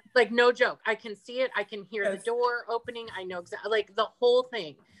 Yep. Like no joke. I can see it. I can hear the door opening. I know exactly like the whole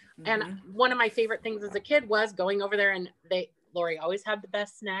thing. And one of my favorite things as a kid was going over there and Lori always had the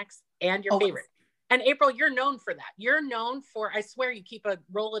best snacks and your favorite. And April, you're known for that. You're known for, I swear you keep a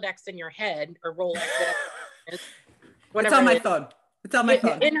Rolodex in your head or Rolex. It's on my phone. It's on my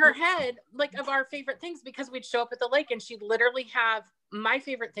phone. In her head, like of our favorite things, because we'd show up at the lake and she'd literally have my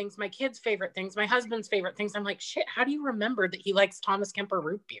favorite things, my kids' favorite things, my husband's favorite things. I'm like, shit, how do you remember that he likes Thomas Kemper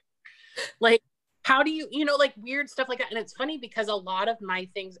root beer? Like, how do you, like weird stuff like that. And it's funny because a lot of my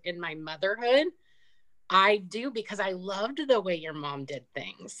things in my motherhood, I do because I loved the way your mom did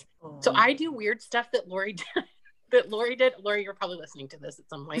things. So I do weird stuff that Lori did. Lori, you're probably listening to this at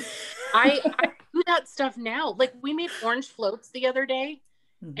some point. I do that stuff now. Like we made orange floats the other day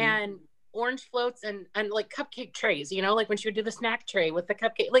and orange floats and like cupcake trays, like when she would do the snack tray with the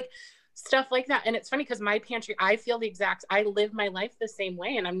cupcake, like stuff like that. And it's funny because my pantry, I feel I live my life the same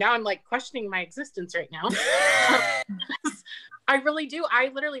way. And I'm like questioning my existence right now. I really do.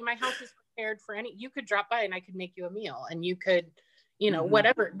 My house is prepared for you could drop by and I could make you a meal and you could,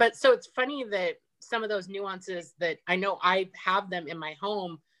 whatever. But so it's funny that some of those nuances that I know I have them in my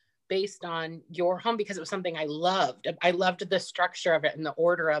home based on your home because it was something I loved. I loved the structure of it and the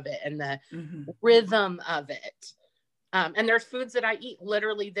order of it and the rhythm of it. And there's foods that I eat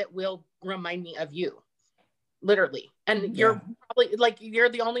literally that will remind me of you, literally. And you're probably like, you're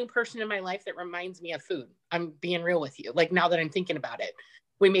the only person in my life that reminds me of food. I'm being real with you. Like now that I'm thinking about it,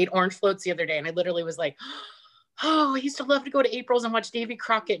 we made orange floats the other day and I literally was like, oh, I used to love to go to April's and watch Davy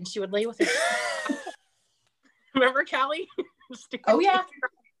Crockett and she would lay with her. Remember Callie? Oh yeah.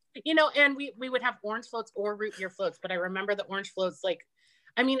 And we would have orange floats or root beer floats, but I remember the orange floats,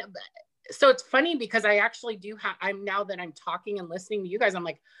 so it's funny because I actually do now that I'm talking and listening to you guys, I'm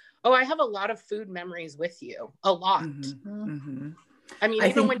like, oh, I have a lot of food memories with you, a lot. I mean,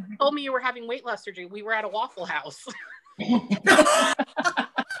 even when you told me you were having weight loss surgery, we were at a Waffle House.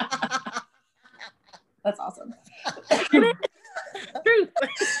 That's awesome. Truth.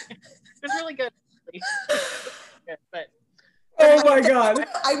 It's really good. But oh my God.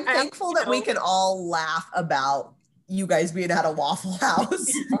 I'm thankful that we can all laugh about you guys being at a Waffle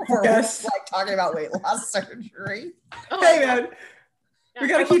House for like talking about weight loss surgery. Hey man, we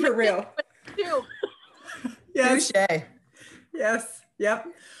gotta keep it real. Yes. Touché. Yes. Yep.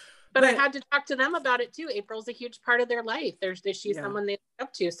 But I had to talk to them about it too. April's a huge part of their life. She's someone they look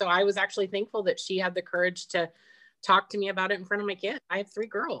up to. So I was actually thankful that she had the courage to talk to me about it in front of my kids. I have 3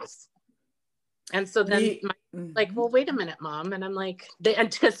 girls. And so then like, well, wait a minute, Mom. And I'm like, they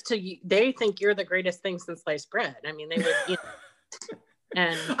think you're the greatest thing since sliced bread. I mean, they would,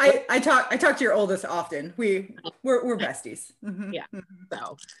 and I talk to your oldest often. We're besties. Yeah.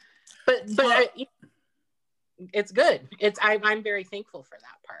 So, but it's good. I'm very thankful for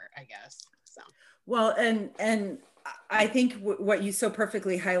that part, I guess. So, well, and I think what you so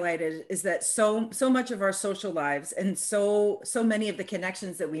perfectly highlighted is that so much of our social lives and so many of the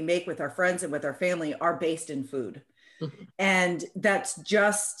connections that we make with our friends and with our family are based in food. And that's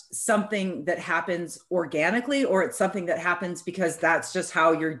just something that happens organically, or it's something that happens because that's just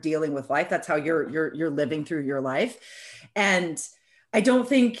how you're dealing with life. That's how you're living through your life. And I don't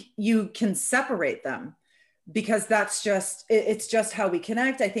think you can separate them, because it's just how we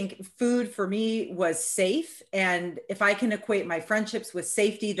connect. I think food for me was safe. And if I can equate my friendships with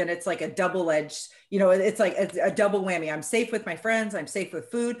safety, then it's like a double-edged, it's like a double whammy. I'm safe with my friends. I'm safe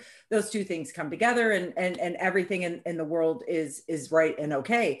with food. Those two things come together and everything in the world is right and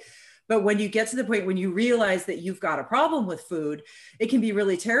okay. But when you get to the point when you realize that you've got a problem with food, it can be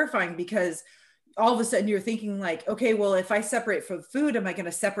really terrifying, because all of a sudden you're thinking like, okay, well, if I separate from food, am I going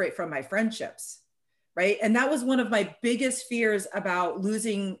to separate from my friendships? Right. And that was one of my biggest fears about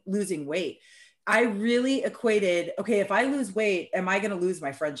losing weight. I really equated, okay, if I lose weight, am I going to lose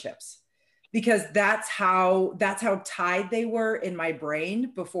my friendships? Because that's how tied they were in my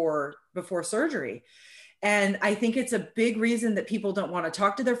brain before surgery. And I think it's a big reason that people don't want to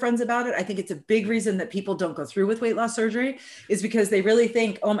talk to their friends about it. I think it's a big reason that people don't go through with weight loss surgery, is because they really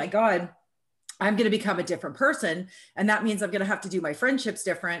think, oh my God, I'm going to become a different person. And that means I'm going to have to do my friendships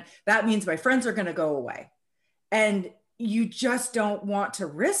different. That means my friends are going to go away. And, you just don't want to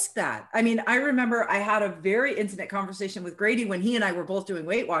risk that. I mean, I remember I had a very intimate conversation with Grady when he and I were both doing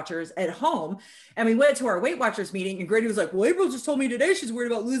Weight Watchers at home. And we went to our Weight Watchers meeting and Grady was like, well, April just told me today she's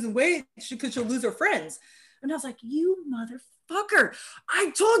worried about losing weight because she'll lose her friends. And I was like, you motherfucker.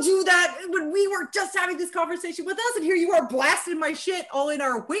 I told you that when we were just having this conversation with us, and here you are blasting my shit all in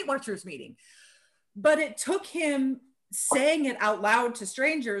our Weight Watchers meeting. But it took him saying it out loud to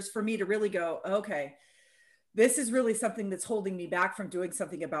strangers for me to really go, okay, this is really something that's holding me back from doing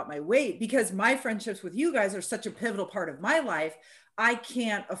something about my weight, because my friendships with you guys are such a pivotal part of my life. I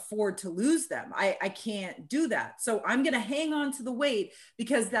can't afford to lose them. I can't do that. So I'm going to hang on to the weight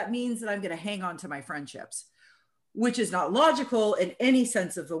because that means that I'm going to hang on to my friendships, which is not logical in any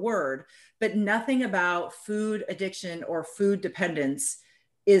sense of the word, but nothing about food addiction or food dependence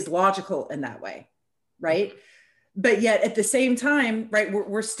is logical in that way. Right. But yet at the same time, right,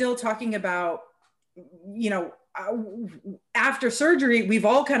 we're still talking about, you know, after surgery, we've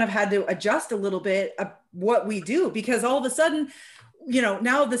all kind of had to adjust a little bit of what we do, because all of a sudden, you know,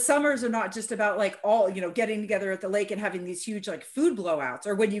 now the summers are not just about like all, you know, getting together at the lake and having these huge like food blowouts,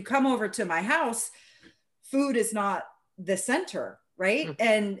 or when you come over to my house, food is not the center, right?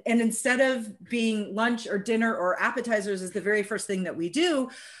 Mm-hmm. And instead of being lunch or dinner or appetizers is the very first thing that we do,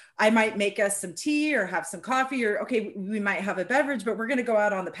 I might make us some tea or have some coffee, or okay, we might have a beverage, but we're going to go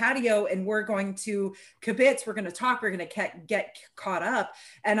out on the patio and we're going to kibitz, we're going to talk, we're going to get caught up.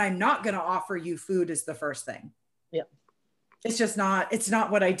 And I'm not going to offer you food as the first thing. Yeah. It's just not, it's not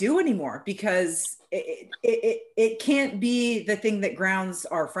what I do anymore, because it can't be the thing that grounds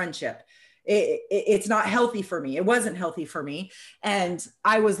our friendship. It's not healthy for me. It wasn't healthy for me. And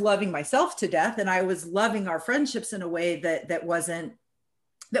I was loving myself to death, and I was loving our friendships in a way that wasn't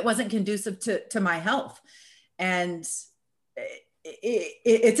conducive to my health. And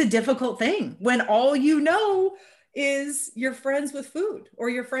it's a difficult thing when all you know is you're friends with food or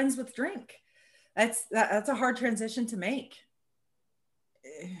you're friends with drink. That's a hard transition to make.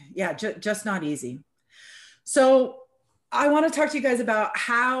 Yeah, just not easy. So I want to talk to you guys about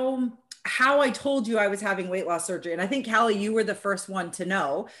how I told you I was having weight loss surgery. And I think, Callie, you were the first one to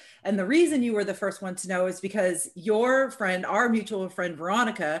know. And the reason you were the first one to know is because your friend, our mutual friend,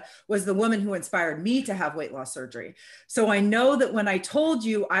 Veronica, was the woman who inspired me to have weight loss surgery. So I know that when I told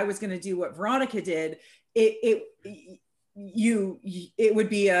you I was going to do what Veronica did, it would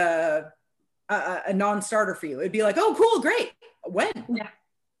be a non-starter for you. It'd be like, oh, cool, great. When?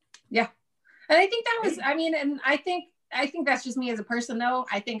 Yeah. And I think that was, I mean, and I think that's just me as a person though.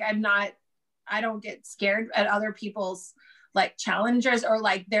 I think I don't get scared at other people's like challenges or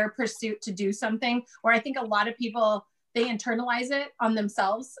like their pursuit to do something, where I think a lot of people, they internalize it on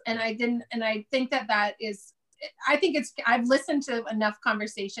themselves. And I think that is, I think I've listened to enough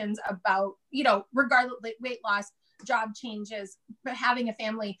conversations about, you know, regardless, like weight loss, job changes, but having a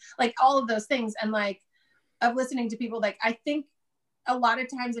family, like all of those things. And like, of listening to people, like, I think a lot of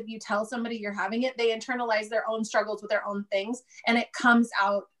times if you tell somebody you're having it, they internalize their own struggles with their own things, and it comes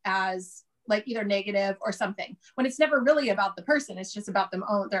out as like either negative or something, when it's never really about the person. It's just about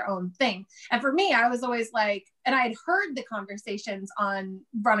their own thing. And for me, I was always like, and I had heard the conversations on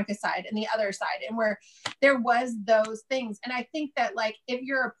Veronica's side and the other side, and where there was those things. And I think that like, if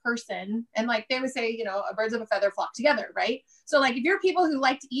you're a person, and like they would say, you know, a birds of a feather flock together, right? So like, if you're people who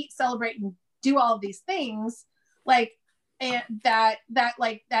like to eat, celebrate, and do all of these things, like, and that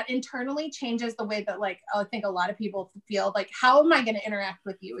internally changes the way that like, I think a lot of people feel like, how am I going to interact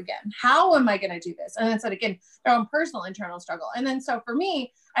with you again? How am I going to do this? And then so again, their own personal internal struggle. And then, so for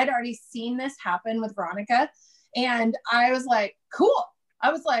me, I'd already seen this happen with Veronica, and I was like, cool.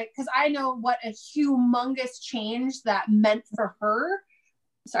 I was like, cause I know what a humongous change that meant for her.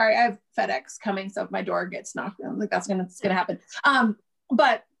 Sorry, I have FedEx coming. So if my door gets knocked down, like that's going to happen.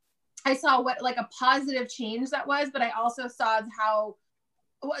 But I saw what like a positive change that was, but I also saw how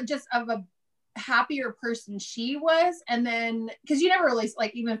just of a happier person she was. And then, cause you never really,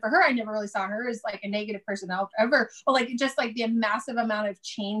 like, even for her, I never really saw her as like a negative person ever, but like, just like the massive amount of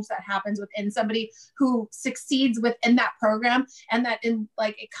change that happens within somebody who succeeds within that program. And that in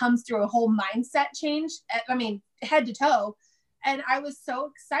like, it comes through a whole mindset change. I mean, head to toe. And I was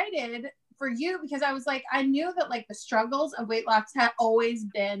so excited for you, because I was like, I knew that like the struggles of weight loss had always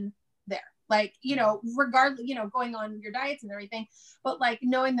been there, like, you know, regardless, you know, going on your diets and everything, but like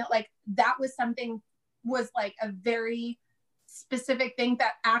knowing that like that was something, was like a very specific thing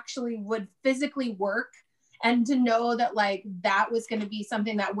that actually would physically work, and to know that like that was going to be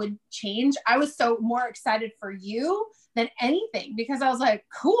something that would change. I was so more excited for you than anything, because I was like,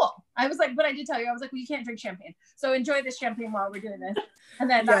 cool. I was like, but I did tell you, I was like, well, you can't drink champagne, so enjoy this champagne while we're doing this. And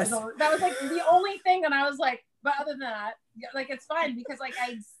then that was like the only thing. And I was like, But other than that, like, it's fine because like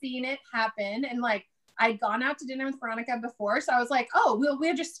I'd seen it happen and like I'd gone out to dinner with Veronica before. So I was like, oh,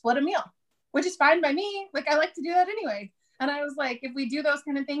 we'll just split a meal, which is fine by me. Like, I like to do that anyway. And I was like, if we do those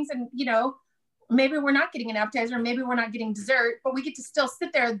kind of things and, you know, maybe we're not getting an appetizer, maybe we're not getting dessert, but we get to still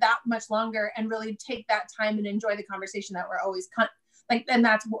sit there that much longer and really take that time and enjoy the conversation that we're always like, and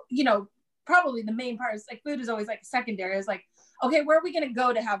that's, you know, probably the main part is like food is always like secondary. Is like, okay, where are we going to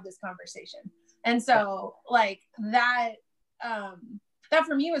go to have this conversation? And so like that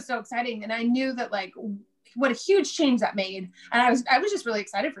for me was so exciting. And I knew that like what a huge change that made. And I was just really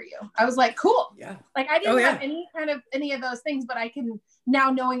excited for you. I was like, cool. Yeah. Like I didn't have any of those things, but I can now,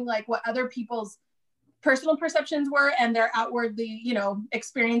 knowing like what other people's personal perceptions were and their outwardly, you know,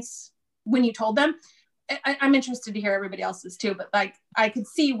 experience when you told them. I'm interested to hear everybody else's too, but like I could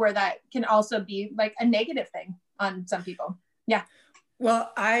see where that can also be like a negative thing on some people. Yeah.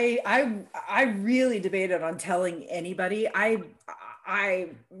 Well, I really debated on telling anybody. I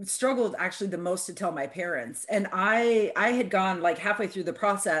struggled actually the most to tell my parents, and I had gone like halfway through the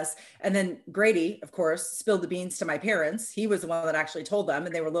process, and then Grady, of course, spilled the beans to my parents. He was the one that actually told them,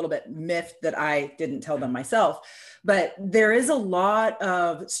 and they were a little bit miffed that I didn't tell them myself. But there is a lot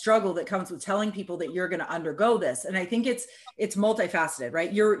of struggle that comes with telling people that you're going to undergo this. And I think it's multifaceted,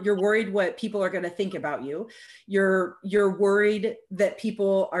 right? You're worried what people are going to think about you. You're worried that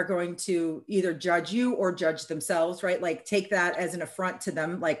people are going to either judge you or judge themselves, right? Like take that as an affront to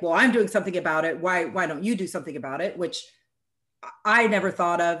them. Like, well, I'm doing something about it. Why don't you do something about it? Which I never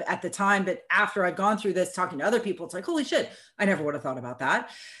thought of at the time, but after I've gone through this, talking to other people, it's like, holy shit, I never would have thought about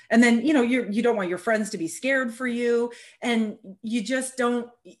that. And then, you know, you don't want your friends to be scared for you. And you just don't,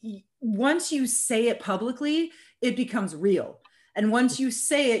 once you say it publicly, it becomes real. And once you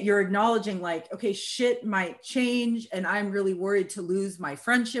say it, you're acknowledging like, okay, shit might change. And I'm really worried to lose my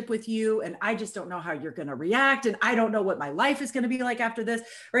friendship with you. And I just don't know how you're going to react. And I don't know what my life is going to be like after this.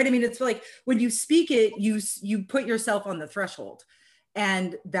 Right. I mean, it's like when you speak it, you put yourself on the threshold,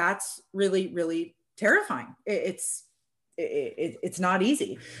 and that's really, really terrifying. It's not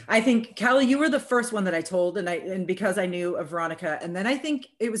easy. I think, Callie, you were the first one that I told, and because I knew of Veronica, and then I think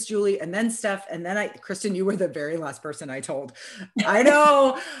it was Julie, and then Steph, and then Kristen, you were the very last person I told. I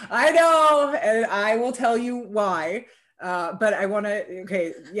know, and I will tell you why. But I want to,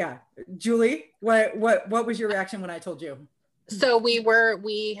 okay, yeah, Julie, what was your reaction when I told you? So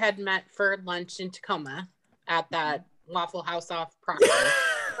we had met for lunch in Tacoma at that Waffle House off Proctor.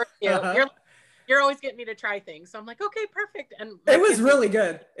 You're always getting me to try things. So I'm like, okay, perfect. And it was really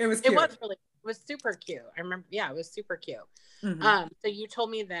good. It was cute. It was super cute. I remember, yeah, it was super cute. Mm-hmm. So you told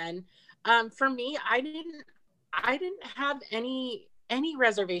me then, for me, I didn't have any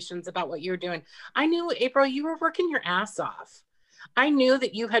reservations about what you were doing. I knew, April, you were working your ass off. I knew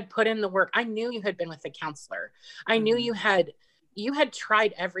that you had put in the work. I knew you had been with the counselor. I knew you had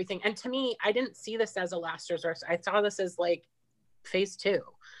tried everything. And to me, I didn't see this as a last resort. I saw this as like phase 2.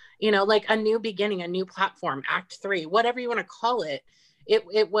 You know, like a new beginning, a new platform, act 3, whatever you want to call it.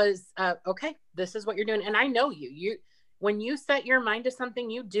 It was, okay, this is what you're doing. And I know you, when you set your mind to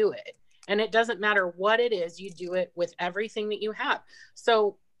something, you do it. And it doesn't matter what it is, you do it with everything that you have.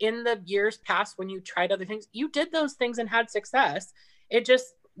 So in the years past, when you tried other things, you did those things and had success. It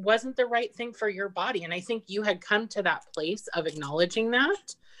just wasn't the right thing for your body. And I think you had come to that place of acknowledging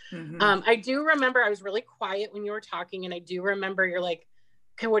that. Mm-hmm. I do remember I was really quiet when you were talking. And I do remember you're like,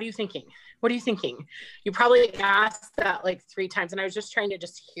 okay, what are you thinking? What are you thinking? You probably asked that like 3 times. And I was just trying to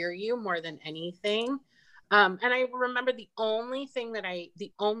just hear you more than anything. And I remember the only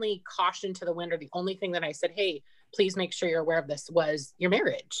caution to the wind, or the only thing that I said, hey, please make sure you're aware of this, was your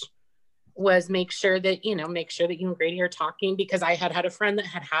marriage. Was make sure that you and Grady are talking, because I had a friend that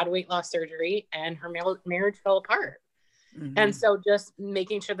had weight loss surgery and her marriage fell apart. Mm-hmm. And so just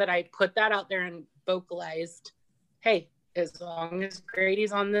making sure that I put that out there and vocalized, hey, as long as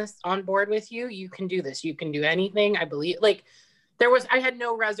Grady's on board with you, you can do this. You can do anything. I believe, like, I had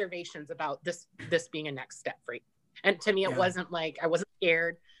no reservations about this being a next step for you. And to me, it wasn't like, I wasn't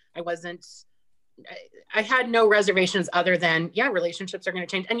scared. I had no reservations other than, relationships are going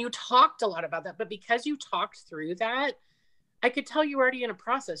to change. And you talked a lot about that, but because you talked through that, I could tell you were already in a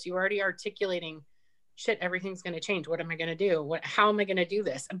process. You were already articulating, shit, everything's going to change. What am I going to do? How am I going to do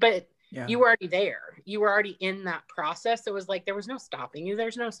this? But you were already there. You were already in that process. It was like, there was no stopping you.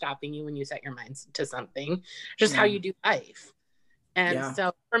 There's no stopping you when you set your minds to something, just how you do life. And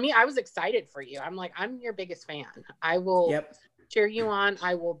so for me, I was excited for you. I'm like, I'm your biggest fan. I will cheer you on.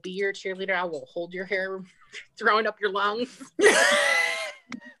 I will be your cheerleader. I will hold your hair, throwing up your lungs. I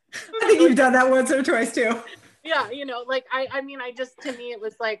think you've done that once or twice too. Yeah. You know, like, I mean, to me, it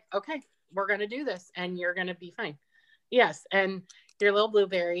was like, okay, we're going to do this and you're going to be fine. Yes. And your little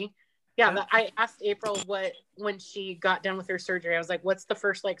blueberry. Yeah. But I asked April when she got done with her surgery, I was like, what's the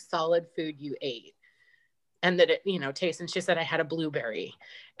first like solid food you ate? And that it, tastes. And she said, I had a blueberry.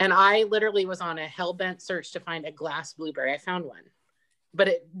 And I literally was on a hell-bent search to find a glass blueberry. I found one, but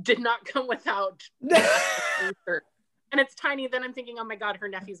it did not come without and it's tiny. Then I'm thinking, oh my God, her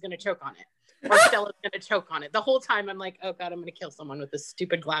nephew's going to choke on it. Or Stella's going to choke on it. The whole time I'm like, oh God, I'm going to kill someone with this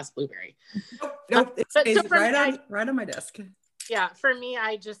stupid glass blueberry. Nope. It's right on my desk. Yeah. For me,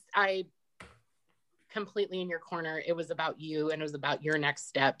 I completely in your corner. It was about you and it was about your next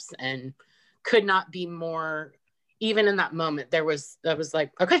steps, and could not be more. Even in that moment, I was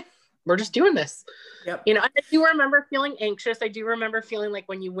like, okay, we're just doing this. Yep. I do remember feeling anxious. I do remember feeling like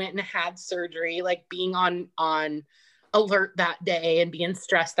when you went and had surgery, like being on alert that day and being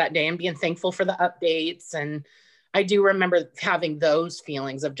stressed that day and being thankful for the updates. And I do remember having those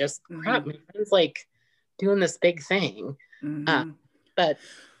feelings of just crap, my friend's like doing this big thing. But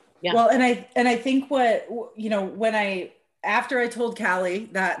yeah. Well, and I think when after I told Callie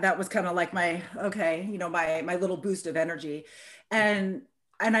that was kind of like my little boost of energy. And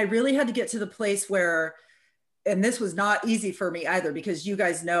I really had to get to the place where, and this was not easy for me either, because you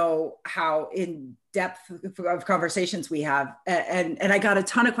guys know how in depth of conversations we have. And I got a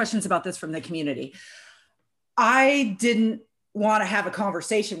ton of questions about this from the community. I didn't want to have a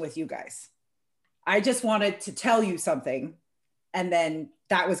conversation with you guys. I just wanted to tell you something. And then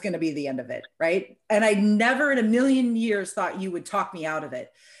that was going to be the end of it. Right. And I never in a million years thought you would talk me out of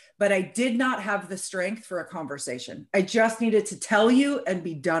it, but I did not have the strength for a conversation. I just needed to tell you and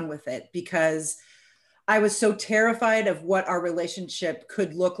be done with it, because I was so terrified of what our relationship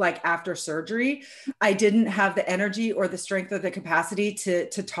could look like after surgery. I didn't have the energy or the strength or the capacity to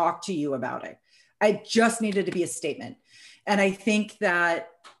talk to you about it. I just needed to be a statement. And I think that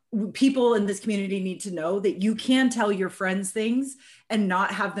people in this community need to know that you can tell your friends things and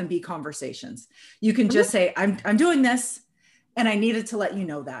not have them be conversations. You can just say, I'm doing this and I needed to let you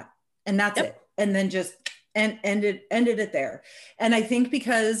know that. And that's it. And then just ended it there. And I think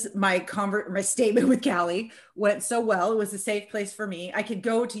because my statement with Callie went so well, it was a safe place for me. I could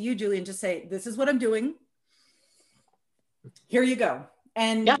go to you, Julie, and just say, this is what I'm doing. Here you go.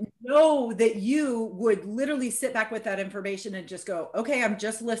 And know that you would literally sit back with that information and just go, okay, I'm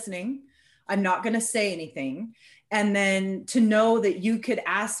just listening. I'm not going to say anything. And then to know that you could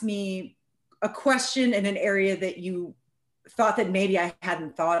ask me a question in an area that you thought that maybe I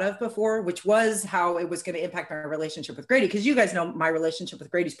hadn't thought of before, which was how it was going to impact my relationship with Grady. Because you guys know my relationship with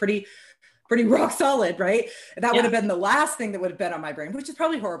Grady is pretty rock solid, right? That would have been the last thing that would have been on my brain, which is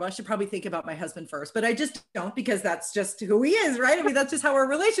probably horrible. I should probably think about my husband first, but I just don't, because that's just who he is, right? I mean, that's just how our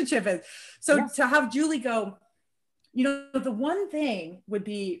relationship is. So to have Julie go, the one thing would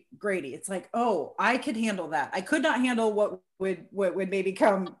be Grady. It's like, oh, I could handle that. I could not handle what would maybe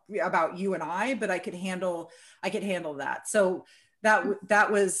come about you and I, but I could handle that. So that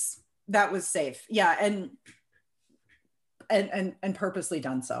was safe. Yeah. And purposely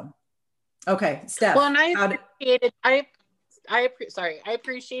done so. Okay, Steph. Well, and I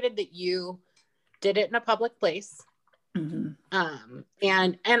appreciated that you did it in a public place.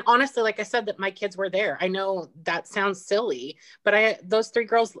 And honestly, like I said, that my kids were there. I know that sounds silly, but those 3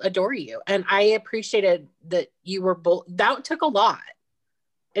 girls adore you. And I appreciated that you were both. That took a lot.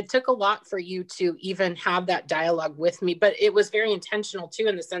 It took a lot for you to even have that dialogue with me, but it was very intentional too,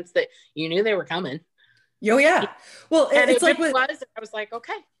 in the sense that you knew they were coming. Oh yeah. Well, it's like I was like,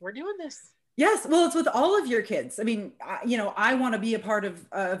 okay, we're doing this. Yes. Well, it's with all of your kids. I mean, I want to be a part of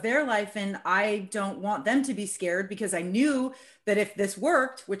their life, and I don't want them to be scared, because I knew that if this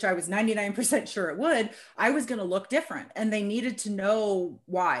worked, which I was 99% sure it would, I was going to look different. And they needed to know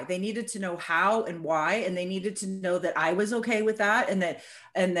why. They needed to know how and why, and they needed to know that I was okay with that, and that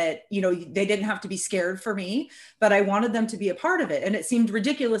they didn't have to be scared for me, but I wanted them to be a part of it. And it seemed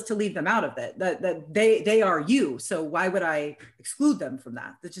ridiculous to leave them out of it. That they are you. So why would I exclude them from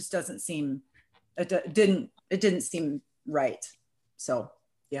that? That just doesn't seem. It didn't seem right. So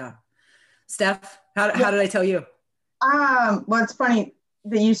yeah. Steph, how did I tell you? Well, it's funny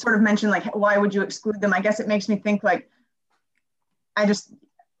that you sort of mentioned, like, why would you exclude them? I guess it makes me think, like,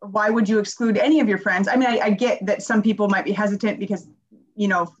 why would you exclude any of your friends? I mean, I get that some people might be hesitant because,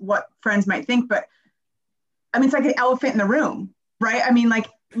 what friends might think, but I mean, it's like an elephant in the room, right? I mean, like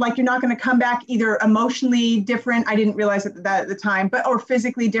you're not going to come back either emotionally different. I didn't realize that at the time, or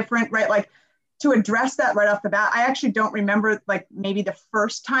physically different, right? Like, to address that right off the bat, I actually don't remember, like, maybe the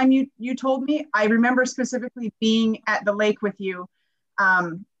first time you told me. I remember specifically being at the lake with you,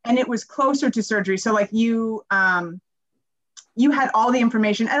 and it was closer to surgery. So like you you had all the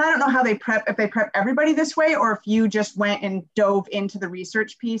information. And I don't know how they prep, if they prep everybody this way, or if you just went and dove into the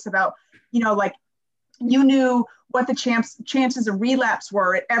research piece about, like you knew what the chances of relapse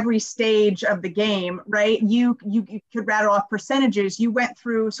were at every stage of the game, right? You could rattle off percentages. You went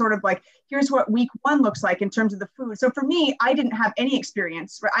through sort of like, here's what week 1 looks like in terms of the food. So for me, I didn't have any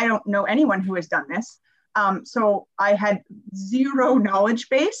experience. Right? I don't know anyone who has done this. So I had zero knowledge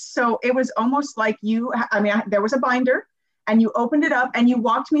base. So it was almost like there was a binder and you opened it up and you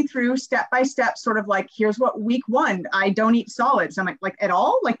walked me through step by step, sort of like, here's what week 1, I don't eat solids. I'm like at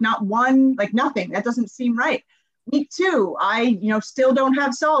all, like not one, like nothing. That doesn't seem right. Week 2, I, still don't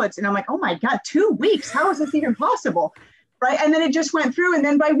have solids. And I'm like, oh my God, 2 weeks. How is this even possible? Right. And then it just went through. And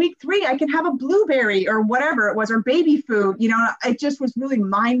then by week 3, I can have a blueberry or whatever it was, or baby food. It just was really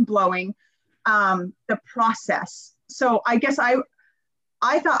mind blowing, the process. So I guess I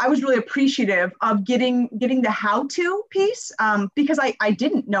thought I was really appreciative of getting the how-to piece, because I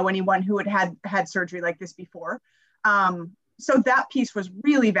didn't know anyone who had surgery like this before. So that piece was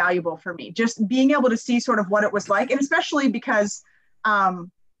really valuable for me, just being able to see sort of what it was like. And especially because,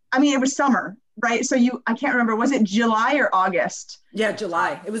 it was summer, right? So I can't remember, was it July or August? Yeah,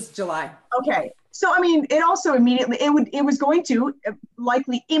 July. It was July. Okay. So, it also immediately, it was going to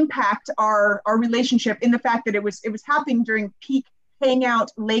likely impact our relationship in the fact that it was happening during peak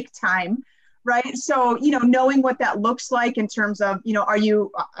hangout lake time, right? So, knowing what that looks like in terms of, are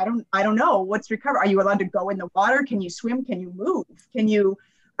you, I don't know what's recovered. Are you allowed to go in the water? Can you swim? Can you move? Can you,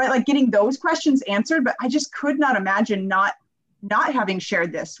 right? Like getting those questions answered, but I just could not imagine not having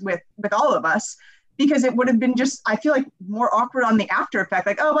shared this with all of us, because it would have been just, I feel like, more awkward on the after effect.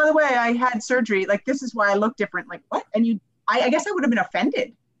 Like, oh, by the way, I had surgery. Like, this is why I look different. Like, what? And I guess I would have been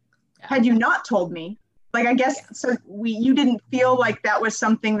offended had you not told me. Like, I guess, so you didn't feel like that was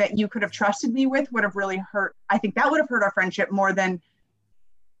something that you could have trusted me with, would have really hurt. I think that would have hurt our friendship more than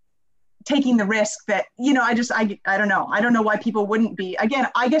taking the risk that, I don't know. I don't know why people wouldn't be. Again,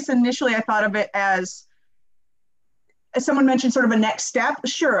 I guess initially I thought of it as someone mentioned sort of a next step.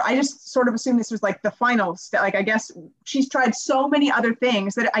 Sure. I just sort of assumed this was like the final step. Like, I guess she's tried so many other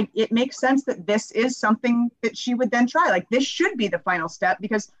things that it makes sense that this is something that she would then try. Like, this should be the final step,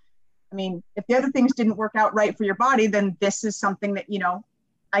 because if the other things didn't work out right for your body, then this is something that,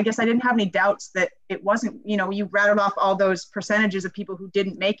 I guess I didn't have any doubts that it wasn't, you rattled off all those percentages of people who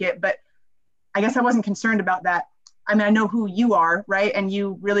didn't make it, but I guess I wasn't concerned about that. I know who you are, right? And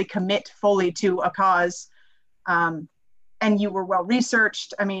you really commit fully to a cause. And you were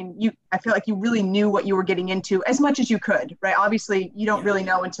well-researched. I feel like you really knew what you were getting into as much as you could, right? Obviously you don't really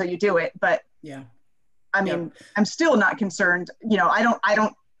know until you do it, but I'm still not concerned. I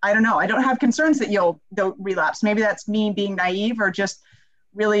don't know. I don't have concerns that they'll relapse. Maybe that's me being naive, or just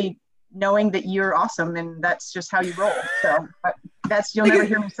really knowing that you're awesome and that's just how you roll. So you'll never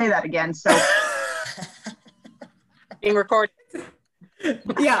hear me say that again. So being recorded.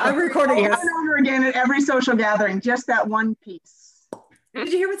 Yeah, I'm recording this. Over and over again at every social gathering, just that one piece.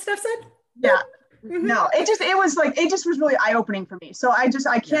 Did you hear what Steph said? Yeah. Mm-hmm. No, it just was really eye-opening for me. So I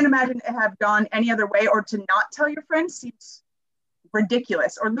can't imagine it have gone any other way, or to not tell your friends seems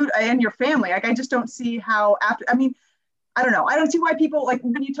ridiculous, and your family. Like, I just don't see how after, I don't know. I don't see why people, like,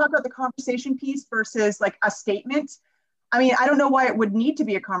 when you talk about the conversation piece versus like a statement, I don't know why it would need to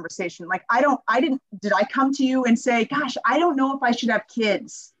be a conversation. Like, did I come to you and say, gosh, I don't know if I should have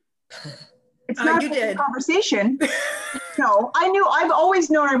kids? It's not a conversation. No, I've always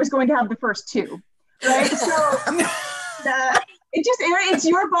known I was going to have the first 2, right? So it's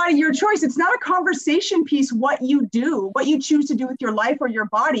your body, your choice. It's not a conversation piece, what you do, what you choose to do with your life or your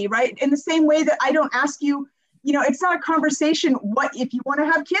body, right? In the same way that I don't ask you, it's not a conversation, what, if you want to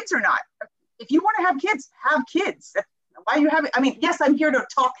have kids or not. If you want to have kids. Why you have it? Yes, I'm here to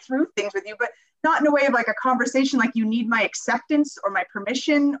talk through things with you, but not in a way of like a conversation, like you need my acceptance or my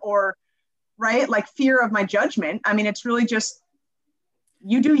permission, or, right, like fear of my judgment. It's really just,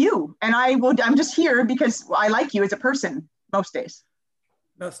 you do you. And I'm just here because I like you as a person most days.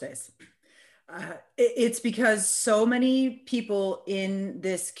 It's because so many people in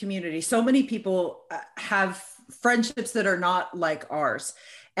this community, so many people have friendships that are not like ours.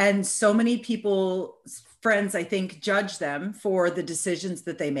 And so many people, friends, I think, judge them for the decisions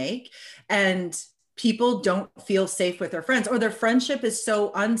that they make. And people don't feel safe with their friends, or their friendship is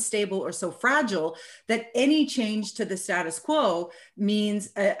so unstable or so fragile that any change to the status quo means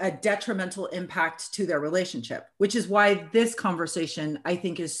a detrimental impact to their relationship, which is why this conversation, I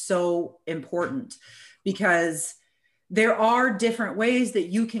think, is so important, because there are different ways that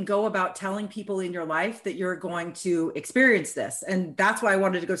you can go about telling people in your life that you're going to experience this. And that's why I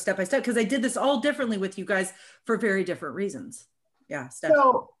wanted to go step by step, because I did this all differently with you guys for very different reasons. Yeah, Steph.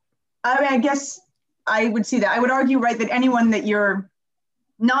 So, I mean, I guess I would see that. I would argue, right, that anyone that you're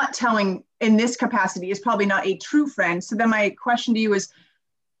not telling in this capacity is probably not a true friend. So then my question to you is,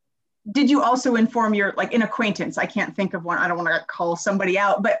 did you also inform your, like, an acquaintance? I can't think of one. I don't want to call somebody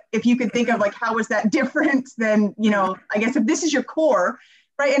out, but if you could think of, like, how was that different than, you know, I guess if this is your core,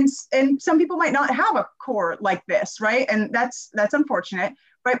 right? And some people might not have a core like this, right? And that's unfortunate,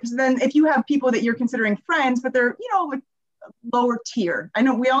 right? So then if you have people that you're considering friends, but they're, you know, like lower tier. I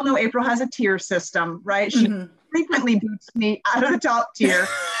know we all know April has a tier system, right? She frequently boots me out of the top tier,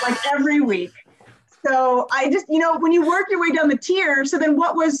 like every week. So I just, you know, when you work your way down the tier, so then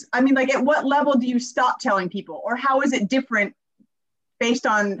what was, I mean, like, at what level do you stop telling people, or how is it different based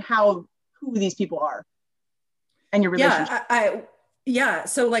on who these people are and your relationship? Yeah.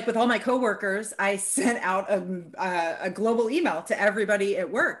 So like with all my coworkers, I sent out a global email to everybody at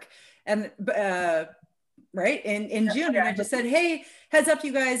work, and right in June, and I just said, hey, heads up,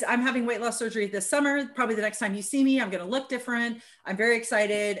 you guys, I'm having weight loss surgery this summer. Probably the next time you see me, I'm going to look different. I'm very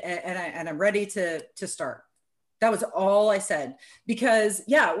excited, and I'm ready to start. That was all I said, because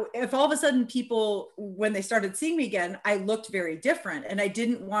yeah, if all of a sudden people, when they started seeing me again, I looked very different, and I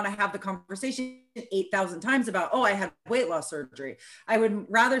didn't want to have the conversation 8,000 times about, oh, I had weight loss surgery. I would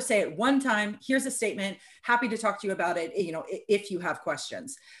rather say it one time, here's a statement, happy to talk to you about it, you know, if you have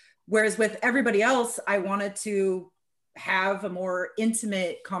questions. Whereas with everybody else, I wanted to have a more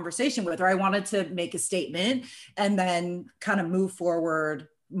intimate conversation with, or I wanted to make a statement and then kind of move forward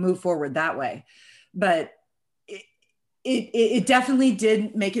that way. But it definitely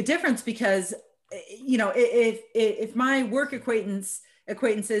did make a difference, because, you know, if my work acquaintances,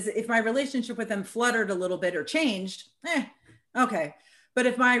 if my relationship with them fluttered a little bit or changed, okay. But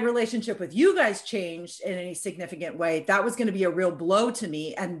if my relationship with you guys changed in any significant way, that was going to be a real blow to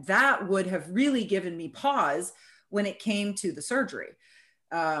me. And that would have really given me pause when it came to the surgery.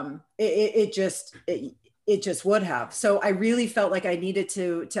 It just would have. So I really felt like I needed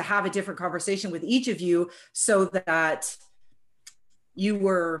to have a different conversation with each of you, so that you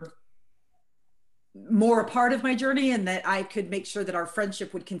were more a part of my journey, and that I could make sure that our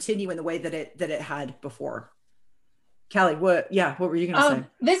friendship would continue in the way that it had before. Callie, what were you going to say?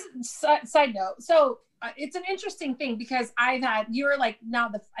 This side note. So it's an interesting thing, because you're like now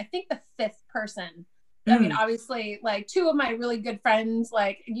I think the fifth person. I mean, obviously, like, two of my really good friends,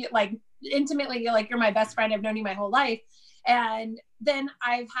 like intimately, like, you're my best friend. I've known you my whole life. And then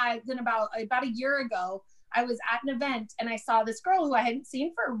about a year ago, I was at an event, and I saw this girl who I hadn't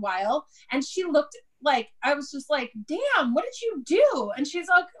seen for a while, and she looked like, I was just like, damn, what did you do? And she's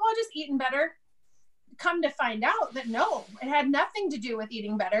like, oh, just eating better. Come to find out that no, it had nothing to do with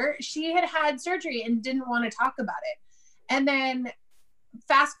eating better. She had surgery and didn't want to talk about it. And then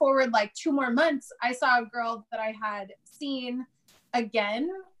fast forward like 2 more months, I saw a girl that I had seen again,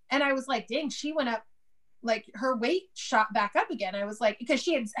 and I was like, dang, she went up, like, her weight shot back up again. I was like, because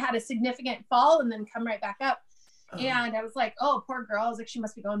she had a significant fall and then come right back up. And I was like, oh, poor girl. I was like, she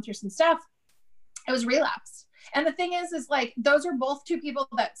must be going through some stuff. It was relapse. And the thing is like, those are both two people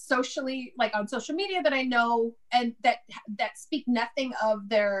that socially, like on social media, that I know, and that speak nothing of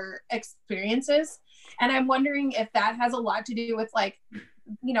their experiences. And I'm wondering if that has a lot to do with, like,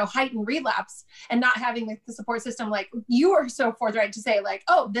 you know, heightened relapse and not having the support system. Like, you are so forthright to say, like,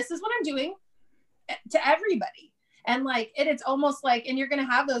 oh, this is what I'm doing to everybody. And like, it's almost like, and you're going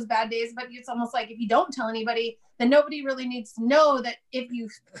to have those bad days, but it's almost like if you don't tell anybody, then nobody really needs to know that if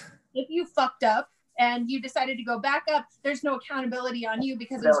you fucked up and you decided to go back up, there's no accountability on you,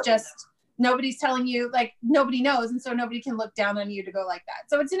 because it's just, nobody's telling you, like, nobody knows. And so nobody can look down on you to go like that.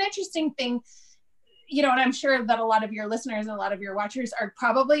 So it's an interesting thing, you know, and I'm sure that a lot of your listeners and a lot of your watchers are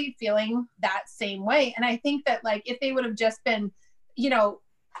probably feeling that same way. And I think that, like, if they would have just been, you know,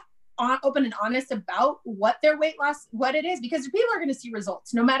 open and honest about what their weight loss, what it is, because people are going to see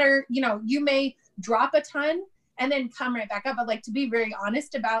results no matter, you know, you may drop a ton and then come right back up. But like, to be very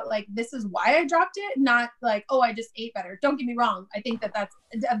honest about, like, this is why I dropped it, not like, oh, I just ate better. Don't get me wrong. I think that that's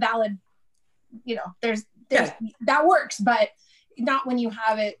a valid, you know, there's that works, but not when you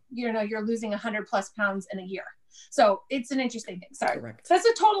have it, you know, you're losing 100+ pounds in a year. So it's an interesting thing. Sorry. Correct. So that's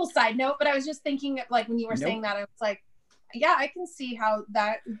a total side note, but I was just thinking, like, when you were saying that, I was like, yeah, I can see how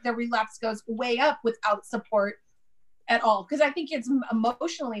that the relapse goes way up without support at all. Because I think it's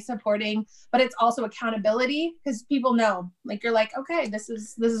emotionally supporting, but it's also accountability, because people know, like, you're like, okay, this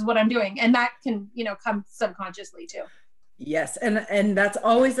is what I'm doing. And that can, you know, come subconsciously too. Yes. And that's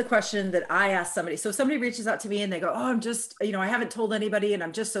always the question that I ask somebody. So somebody reaches out to me and they go, oh, I'm just, I haven't told anybody and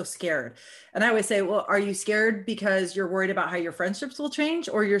I'm just so scared. And I always say, well, are you scared because you're worried about how your friendships will change,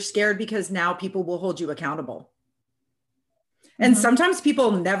 or you're scared because now people will hold you accountable? And sometimes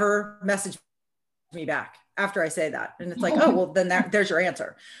people never message me back after I say that. And it's like, oh, well, then there's your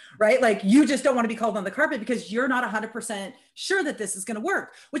answer, right? Like, you just don't want to be called on the carpet because you're not 100% sure that this is going to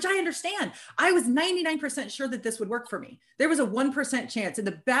work, which I understand. I was 99% sure that this would work for me. There was a 1% chance. In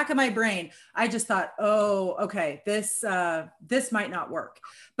the back of my brain, I just thought, oh, okay, this might not work.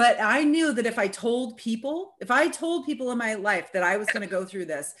 But I knew that if I told people in my life that I was going to go through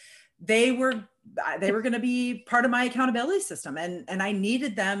this, they were going to be part of my accountability system. And I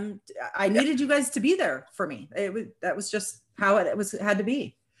needed them. I needed you guys to be there for me. That was just how it had to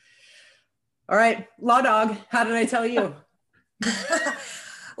be. All right. Law Dog, how did I tell you?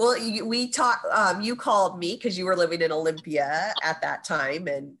 Well, we talked, you called me because you were living in Olympia at that time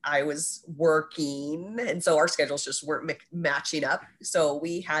and I was working. And so our schedules just weren't matching up. So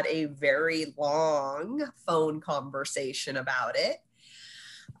we had a very long phone conversation about it.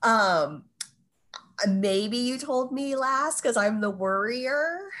 Maybe you told me last because I'm the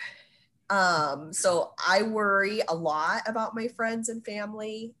worrier. So I worry a lot about my friends and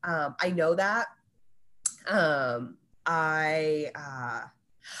family. I know that. I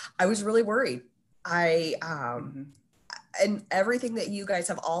was really worried. And everything that you guys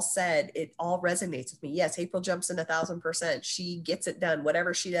have all said, it all resonates with me. Yes, April jumps in 1,000%. She gets it done,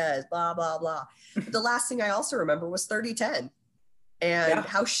 whatever she does, blah, blah, blah. But the last thing I also remember was 30-10 and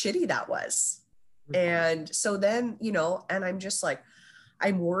how shitty that was. And so then, and I'm just like,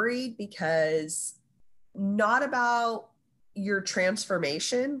 I'm worried because not about your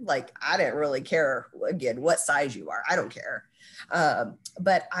transformation. Like, I didn't really care, again, what size you are. I don't care.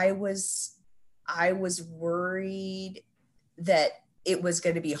 But I was worried that it was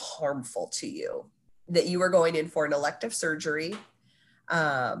going to be harmful to you, that you were going in for an elective surgery,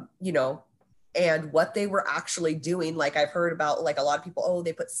 and what they were actually doing. Like, I've heard about, like, a lot of people, oh,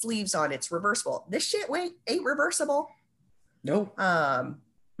 they put sleeves on, it's reversible. This shit ain't reversible. No. And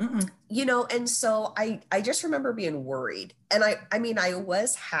so I just remember being worried. And I mean, I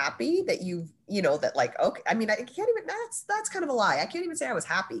was happy that that, like, okay, I mean, I can't even, that's kind of a lie. I can't even say I was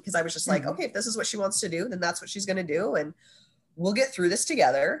happy because I was just like, okay, if this is what she wants to do, then that's what she's going to do. And we'll get through this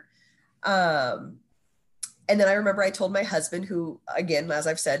together. And then I remember I told my husband, who, again, as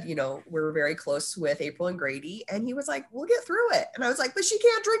I've said, we're very close with April and Grady. And he was like, we'll get through it. And I was like, but she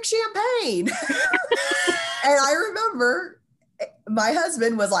can't drink champagne. And I remember my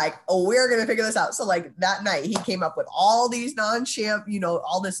husband was like, oh, we're going to figure this out. So, like, that night he came up with all these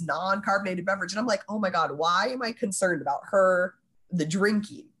all this non-carbonated beverage. And I'm like, oh my God, why am I concerned about the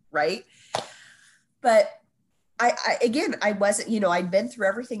drinking? Right. But I wasn't, I'd been through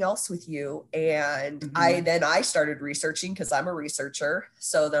everything else with you. And I started researching because I'm a researcher.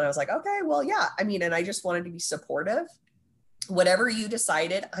 So then I was like, okay, well, yeah, I mean, and I just wanted to be supportive. Whatever you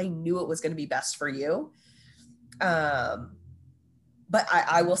decided, I knew it was going to be best for you. But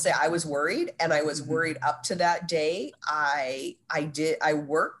I will say I was worried, and I was worried up to that day. I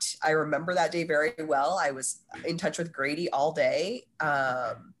worked. I remember that day very well. I was in touch with Grady all day.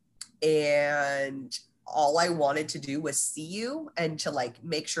 And all I wanted to do was see you and to, like,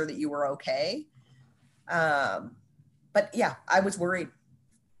 make sure that you were okay. But yeah, I was worried.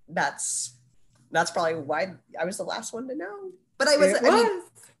 That's probably why I was the last one to know. But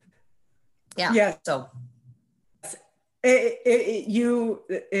yeah. So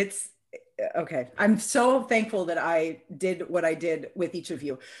it's okay. I'm so thankful that I did what I did with each of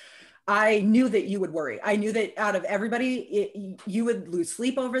you. I knew that you would worry. I knew that out of everybody, you would lose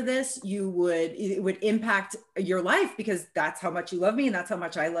sleep over this. It would impact your life because that's how much you love me and that's how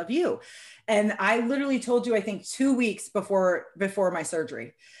much I love you. And I literally told you, I think 2 weeks before my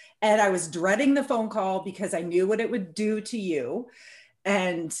surgery, and I was dreading the phone call because I knew what it would do to you.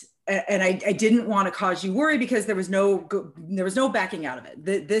 And I didn't want to cause you worry because there was no backing out of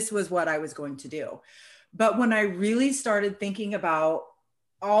it. This was what I was going to do. But when I really started thinking about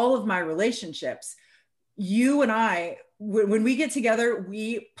all of my relationships, you and I, when we get together,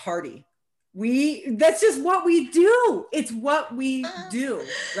 we party. That's just what we do. It's what we do,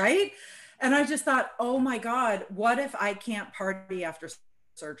 right? And I just thought, oh my God, what if I can't party after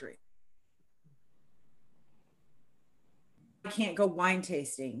surgery? I can't go wine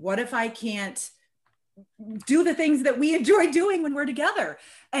tasting. What if I can't do the things that we enjoy doing when we're together?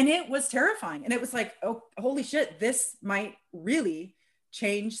 And it was terrifying. And it was like, oh, holy shit, this might really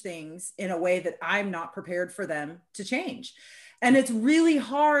change things in a way that I'm not prepared for them to change. And it's really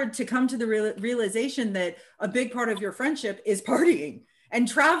hard to come to the realization that a big part of your friendship is partying and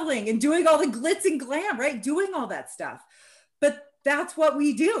traveling and doing all the glitz and glam, right? Doing all that stuff. But that's what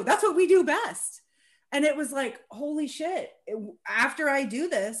we do. That's what we do best. And it was like, holy shit, after I do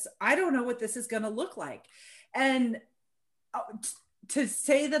this, I don't know what this is going to look like. And to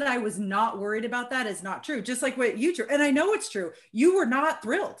say that I was not worried about that is not true. Just like what you, and I know it's true. You were not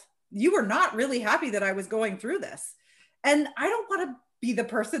thrilled. You were not really happy that I was going through this. And I don't want to be the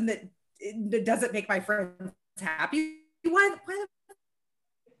person that doesn't make my friends happy. Why are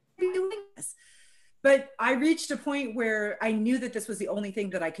you doing this? But I reached a point where I knew that this was the only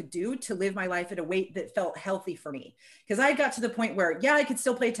thing that I could do to live my life at a weight that felt healthy for me. Because I got to the point where, yeah, I could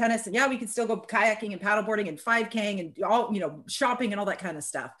still play tennis, and yeah, we could still go kayaking and paddleboarding and 5King and all, shopping and all that kind of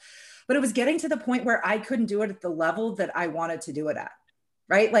stuff. But it was getting to the point where I couldn't do it at the level that I wanted to do it at.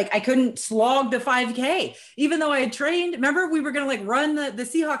 Right? Like I couldn't slog the 5K, even though I had trained. Remember, we were going to like run the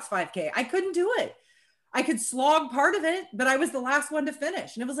Seahawks 5K. I couldn't do it. I could slog part of it, but I was the last one to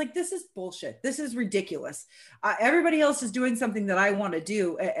finish. And it was like, this is bullshit. This is ridiculous. Everybody else is doing something that I want to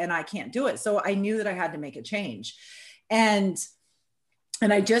do and I can't do it. So I knew that I had to make a change. And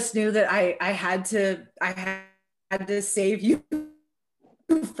I just knew that I had to save you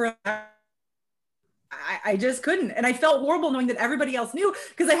for that. I just couldn't. And I felt horrible knowing that everybody else knew,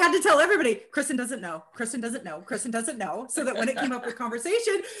 because I had to tell everybody, Kristen doesn't know, Kristen doesn't know, Kristen doesn't know. So that when it came up with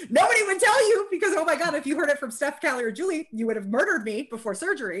conversation, nobody would tell you, because, oh my God, if you heard it from Steph, Callie, or Julie, you would have murdered me before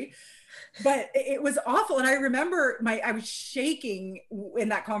surgery. But it was awful. And I remember I was shaking in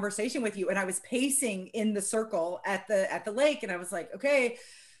that conversation with you, and I was pacing in the circle at the lake. And I was like, okay,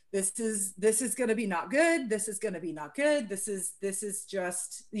 this is going to be not good. This is going to be not good. This is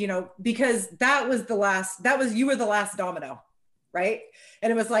just, because you were the last domino, right?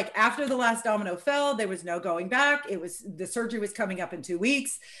 And it was like, after the last domino fell, there was no going back. The surgery was coming up in 2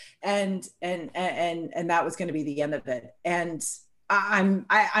 weeks, and that was going to be the end of it. And I'm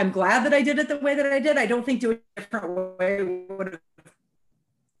glad that I did it the way that I did. I don't think doing it a different way would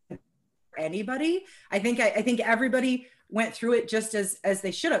have anybody. I think everybody went through it just as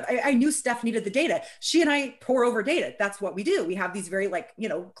they should have. I knew Steph needed the data. She and I pour over data. That's what we do. We have these very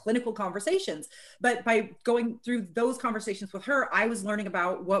clinical conversations. But by going through those conversations with her, I was learning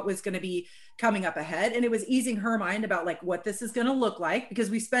about what was going to be coming up ahead. And it was easing her mind about what this is going to look like, because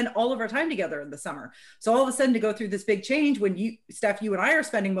we spend all of our time together in the summer. So all of a sudden to go through this big change when Steph, you and I are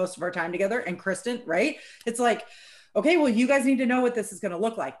spending most of our time together, and Kristen, right? It's like, okay, well, you guys need to know what this is going to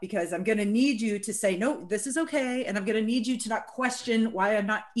look like, because I'm going to need you to say, no, this is okay. And I'm going to need you to not question why I'm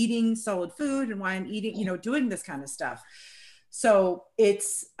not eating solid food and why I'm eating, doing this kind of stuff. So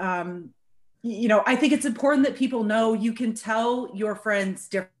it's, I think it's important that people know you can tell your friends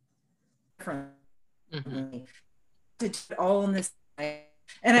differently. Mm-hmm. All in this way.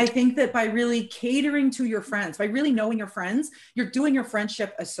 And I think that by really catering to your friends, by really knowing your friends, you're doing your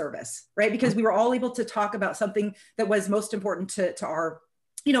friendship a service, right? Because we were all able to talk about something that was most important to our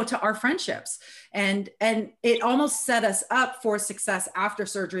friendships. And it almost set us up for success after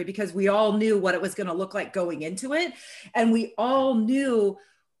surgery, because we all knew what it was going to look like going into it. And we all knew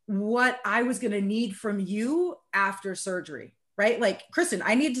what I was going to need from you after surgery. Right? Like, Kristen,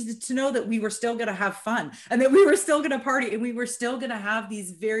 I needed to know that we were still going to have fun, and that we were still going to party, and we were still going to have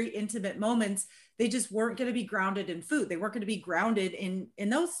these very intimate moments. They just weren't going to be grounded in food. They weren't going to be grounded in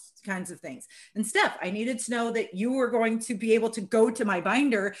those kinds of things. And Steph, I needed to know that you were going to be able to go to my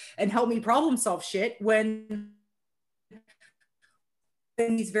binder and help me problem solve shit when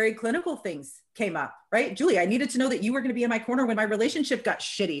these very clinical things came up, right? Julie, I needed to know that you were going to be in my corner when my relationship got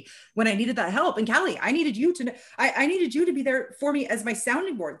shitty, when I needed that help. And Callie, I needed you to know, I needed you to be there for me as my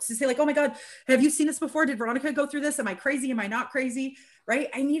sounding board, to say oh my God, have you seen this before? Did Veronica go through this? Am I crazy? Am I not crazy? Right?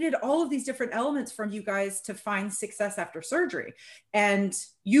 I needed all of these different elements from you guys to find success after surgery. And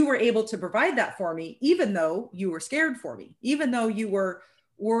you were able to provide that for me, even though you were scared for me, even though you were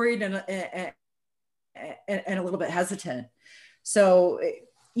worried and a little bit hesitant. So,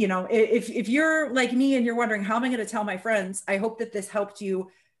 if you're like me and you're wondering, how am I going to tell my friends? I hope that this helped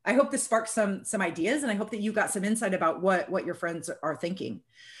you. I hope this sparked some ideas, and I hope that you got some insight about what your friends are thinking.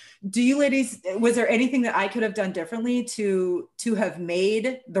 Do you ladies, was there anything that I could have done differently to have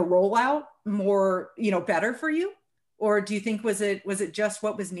made the rollout more, better for you? Or do you think, was it just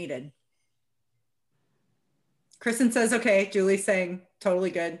what was needed? Kristen says, okay. Julie's saying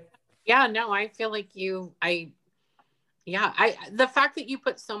totally good. Yeah, no, I feel like the fact that you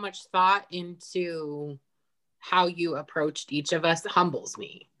put so much thought into how you approached each of us humbles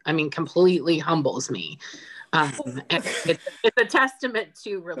me. I mean, completely humbles me. And it's a testament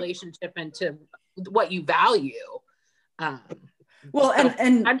to relationship and to what you value. Well, So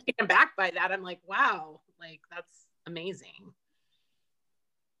and I'm taken back by that. I'm like, wow, like that's amazing.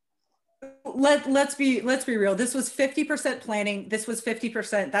 let's be real. This was 50% planning. This was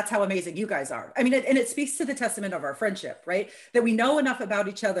 50%. That's how amazing you guys are. I mean, and it speaks to the testament of our friendship, right? That we know enough about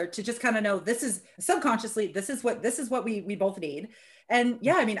each other to just kind of know this is subconsciously, this is what we both need. And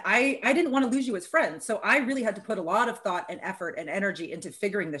yeah, I mean, I didn't want to lose you as friends. So I really had to put a lot of thought and effort and energy into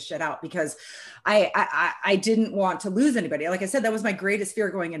figuring this shit out because I didn't want to lose anybody. Like I said, that was my greatest fear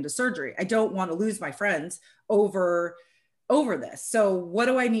going into surgery. I don't want to lose my friends over this. So what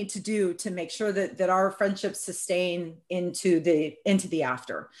do I need to do to make sure that our friendships sustain into the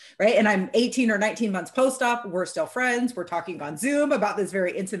after, right? And I'm 18 or 19 months post-op. We're still friends. We're talking on Zoom about this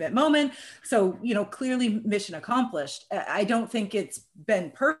very intimate moment. So, clearly mission accomplished. I don't think it's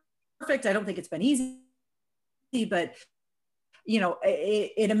been perfect. I don't think it's been easy, but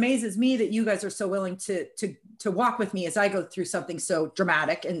it amazes me that you guys are so willing to walk with me as I go through something so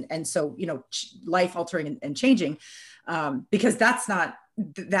dramatic and so, life altering and changing. Because that's not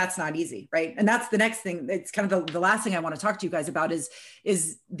easy, right? And that's the next thing. It's kind of the last thing I want to talk to you guys about is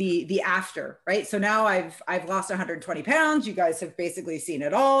the after, right? So now I've lost 120 pounds. You guys have basically seen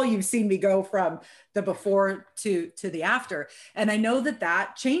it all. You've seen me go from the before to the after, and I know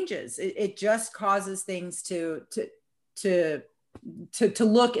that changes. It just causes things to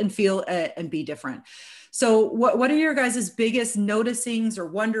look and feel and be different. So what are your guys' biggest noticings or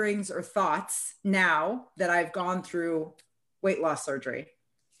wonderings or thoughts now that I've gone through weight loss surgery,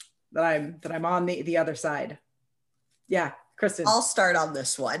 that I'm on the other side? Yeah, Kristen. I'll start on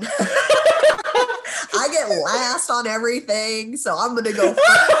this one. I get last on everything, so I'm going to go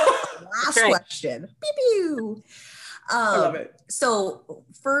first. Last question. Pew, pew. I love it. So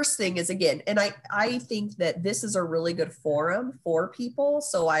first thing is, again, and I think that this is a really good forum for people.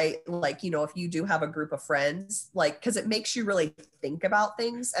 So I if you do have a group of friends, because it makes you really think about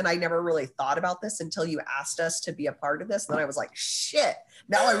things. And I never really thought about this until you asked us to be a part of this. And then I was like, shit,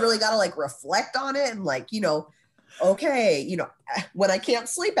 now I really got to reflect on it. And okay, when I can't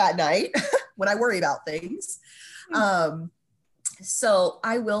sleep at night, when I worry about things, so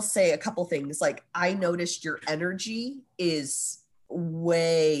I will say a couple things. I noticed your energy is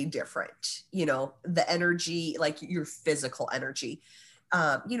way different, the energy, your physical energy.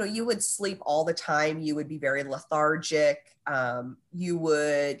 You would sleep all the time. You would be very lethargic. I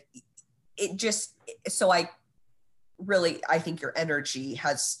think your energy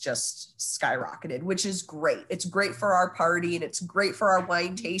has just skyrocketed, which is great. It's great for our party and it's great for our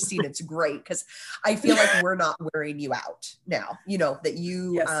wine tasting. It's great because I feel like we're not wearing you out now, that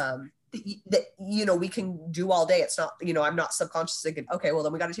you, yes. We can do all day. It's not, I'm not subconsciously thinking, okay, well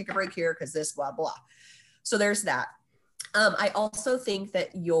then we got to take a break here because this blah, blah. So there's that. I also think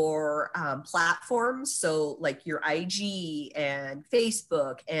that your platforms, so your IG and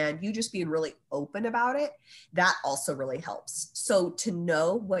Facebook, and you just being really open about it, that also really helps. So to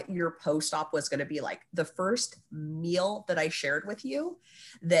know what your post-op was going to be like, the first meal that I shared with you,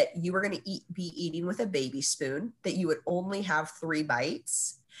 that you were going to be eating with a baby spoon, that you would only have 3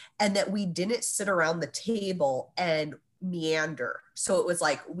 bites, and that we didn't sit around the table and meander. So it was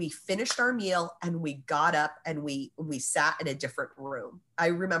we finished our meal and we got up and we sat in a different room. I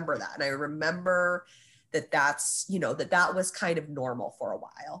remember that. And I remember that's, that was kind of normal for a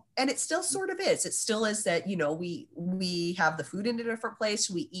while. And it still sort of is. It still is that, we have the food in a different place.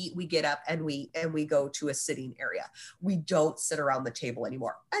 We eat, we get up and we go to a sitting area. We don't sit around the table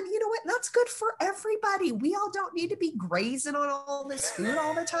anymore. And you know what? That's good for everybody. We all don't need to be grazing on all this food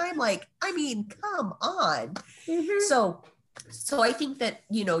all the time. Come on. Mm-hmm. So I think that,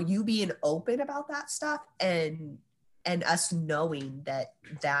 you being open about that stuff and us knowing that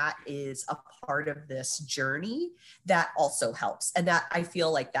is a part of this journey, that also helps. And that I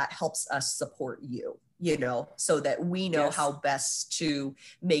feel like that helps us support you, so that we know yes. how best to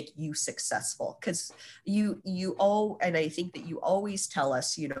make you successful. Cause and I think that you always tell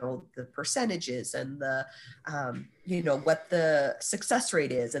us, the percentages and the, what the success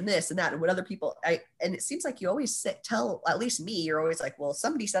rate is and this and that, and what other people, and it seems like you always tell, at least me, you're always like, well,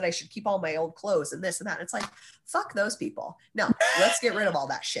 somebody said I should keep all my old clothes and this and that. And it's like, fuck those people. No, let's get rid of all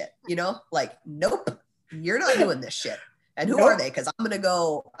that shit. Nope, you're not doing this shit. And who are they? Because I'm going to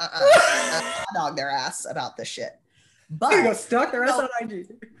go dog their ass about this shit. But you go stalk their ass on IG.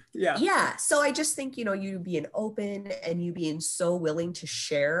 Yeah. Yeah. So I just think, you being open and you being so willing to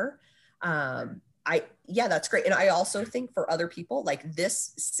share. That's great. And I also think for other people like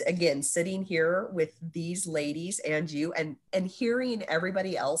this, again, sitting here with these ladies and you and hearing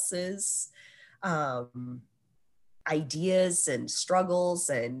everybody else's ideas and struggles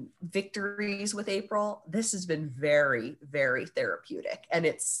and victories with April, this has been very, very therapeutic.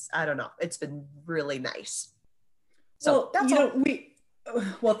 And I don't know, it's been really nice. So that's all.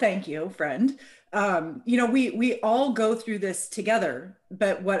 Well, thank you, friend. We all go through this together,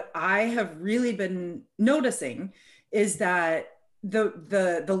 but what I have really been noticing is that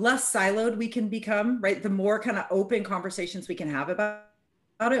the less siloed we can become, right? The more kind of open conversations we can have about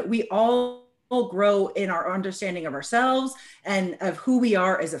it, we all grow in our understanding of ourselves and of who we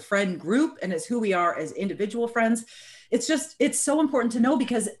are as a friend group and as who we are as individual friends. It's so important to know,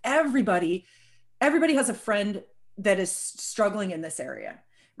 because everybody has a friend that is struggling in this area,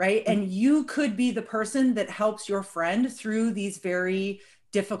 right? And you could be the person that helps your friend through these very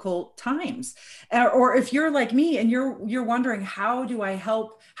difficult times. Or if you're like me and you're wondering, how do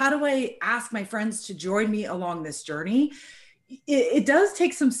I ask my friends to join me along this journey? It does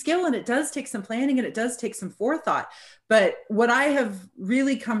take some skill, and it does take some planning, and it does take some forethought. But what I have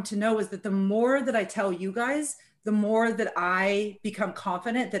really come to know is that the more that I tell you guys, the more that I become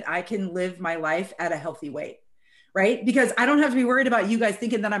confident that I can live my life at a healthy weight, right? Because I don't have to be worried about you guys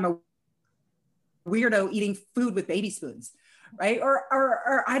thinking that I'm a weirdo eating food with baby spoons, right?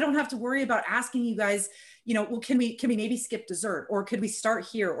 Or I don't have to worry about asking you guys, well, can we maybe skip dessert? Or could we start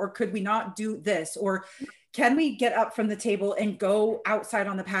here? Or could we not do this? Or can we get up from the table and go outside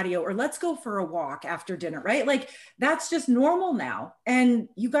on the patio? Or let's go for a walk after dinner, right? Like, that's just normal now. And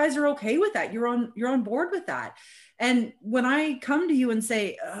you guys are okay with that. You're on board with that. And when I come to you and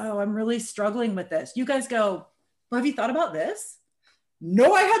say, oh, I'm really struggling with this, you guys go, well, have you thought about this?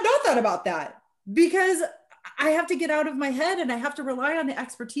 No, I had not thought about that, because I have to get out of my head and I have to rely on the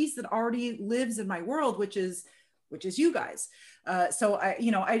expertise that already lives in my world, which is you guys. So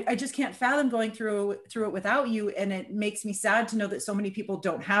I just can't fathom going through it without you. And it makes me sad to know that so many people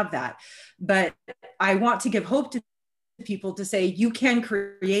don't have that. But I want to give hope to people to say, you can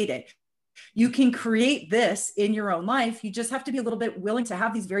create it. You can create this in your own life. You just have to be a little bit willing to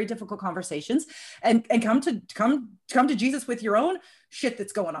have these very difficult conversations and come to Jesus with your own shit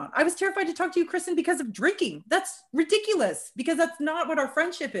that's going on. I was terrified to talk to you, Kristen, because of drinking. That's ridiculous, because that's not what our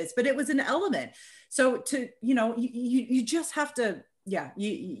friendship is, but it was an element. So you just have to,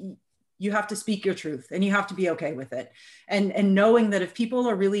 you have to speak your truth, and you have to be okay with it. And knowing that if people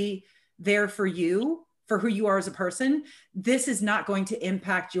are really there for you, for who you are as a person, this is not going to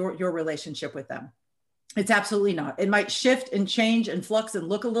impact your relationship with them. It's absolutely not. It might shift and change and flux and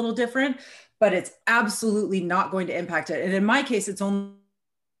look a little different, but it's absolutely not going to impact it. And in my case, it's only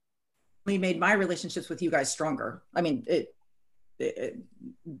made my relationships with you guys stronger. I mean,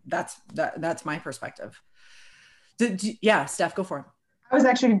 that's my perspective. Yeah, Steph, go for it. I was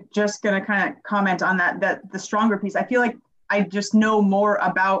actually just going to kind of comment on that the stronger piece. I feel like I just know more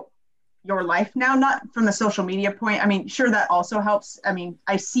about your life now, not from the social media point. I mean, sure, that also helps. I mean,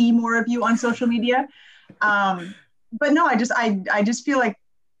 I see more of you on social media. But no, I just feel like,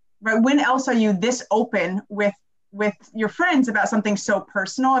 right, when else are you this open with your friends about something so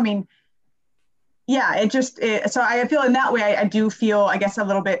personal? I mean, yeah, so I feel in that way, I do feel, I guess, a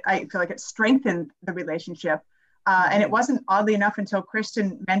little bit, I feel like it strengthened the relationship. And it wasn't, oddly enough, until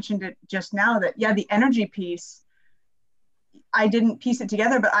Kristen mentioned it just now, that, yeah, the energy piece, I didn't piece it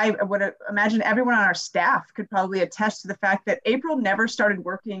together, but I would imagine everyone on our staff could probably attest to the fact that April never started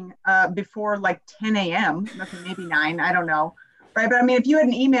working before like 10 a.m., maybe 9, I don't know. Right. But I mean, if you had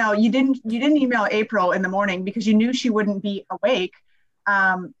an email, you didn't email April in the morning because you knew she wouldn't be awake.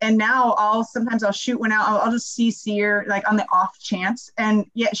 And now sometimes I'll shoot one out. I'll just CC her like on the off chance. And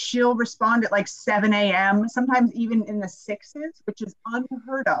yet she'll respond at like 7 a.m., sometimes even in the 6s, which is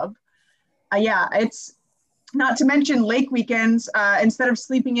unheard of. It's, not to mention lake weekends, instead of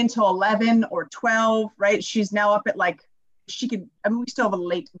sleeping until 11 or 12, right? She's now up at like, we still have a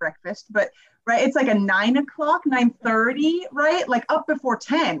late breakfast, but right, it's like a 9 o'clock, 9:30, right? Like up before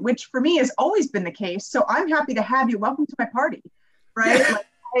 10, which for me has always been the case. So I'm happy to have you. Welcome to my party, right?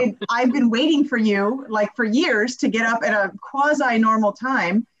 Like, I've been waiting for you like for years to get up at a quasi normal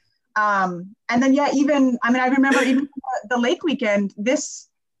time. And then, I remember even the lake weekend,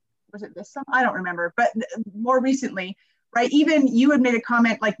 was it this summer? I don't remember, but more recently, right? Even you had made a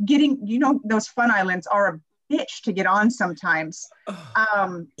comment like those fun islands are a bitch to get on sometimes.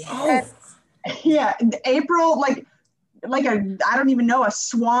 Yeah, April, like I don't even know, a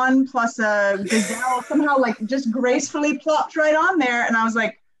swan plus a gazelle somehow like just gracefully plopped right on there. And I was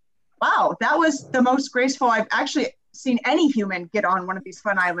like, wow, that was the most graceful I've actually seen any human get on one of these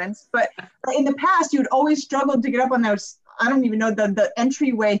fun islands. But in the past, you'd always struggled to get up on those, I don't even know, the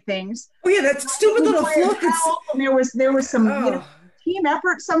entryway things. Oh yeah, that stupid little float. And there was some team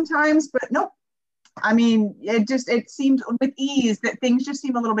effort sometimes, but nope. I mean, it seemed with ease that things just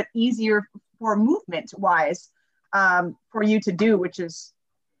seem a little bit easier for movement wise, for you to do, which is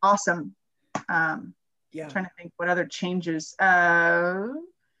awesome. Yeah. I'm trying to think what other changes.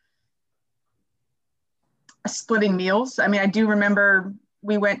 Splitting meals. I mean, I do remember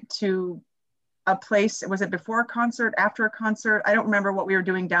we went to a place, was it before a concert, after a concert? I don't remember what we were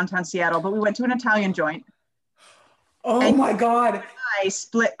doing downtown Seattle, but we went to an Italian joint. Oh my God. I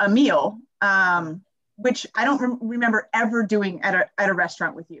split a meal, which I don't remember ever doing at a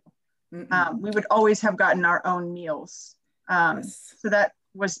restaurant with you. We would always have gotten our own meals. Yes. So that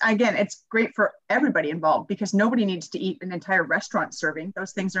was, again, it's great for everybody involved because nobody needs to eat an entire restaurant serving.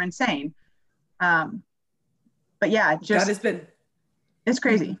 Those things are insane. But yeah, just, that has been, it's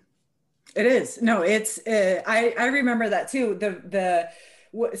crazy. It is. No, it's, I remember that too.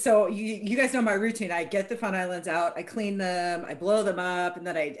 So you guys know my routine. I get the Fun Islands out, I clean them, I blow them up, and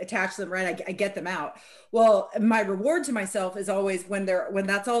then I attach them, right? I get them out. Well, my reward to myself is always when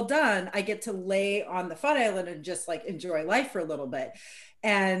that's all done, I get to lay on the Fun Island and just like enjoy life for a little bit.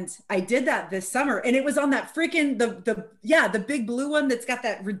 And I did that this summer, and it was on that freaking the big blue one that's got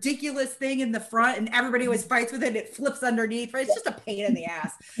that ridiculous thing in the front, and everybody always fights with it. It flips underneath, right? It's just a pain in the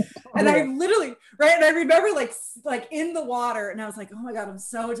ass. And I literally, right? And I remember like in the water, and I was like, oh my God, I'm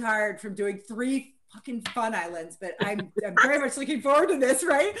so tired from doing 3 fucking Fun Islands, but I'm very much looking forward to this,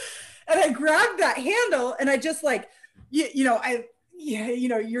 right? And I grabbed that handle, and I just like, your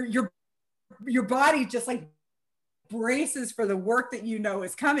body just like braces for the work that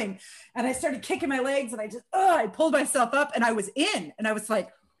is coming. And I started kicking my legs, and I pulled myself up, and I was in, and I was like,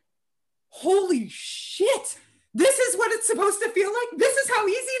 holy shit, this is what it's supposed to feel like. This is how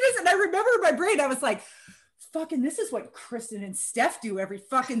easy it is. And I remember in my brain, I was like, fucking, this is what Kristen and Steph do every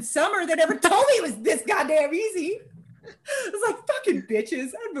fucking summer. They never told me it was this goddamn easy. I was like, fucking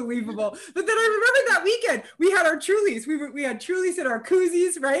bitches, unbelievable. But then I remember that weekend, we had our Trulies. We had Trulies in our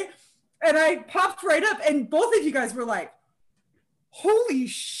koozies, right? And I popped right up, and both of you guys were like, holy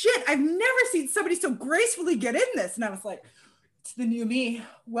shit, I've never seen somebody so gracefully get in this. And I was like, it's the new me.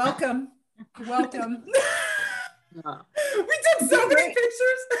 Welcome. Welcome. We took so many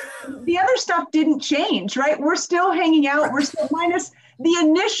pictures. The other stuff didn't change, right? We're still hanging out. We're still minus the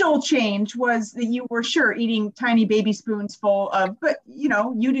initial change was that you were sure eating tiny baby spoons full of, but you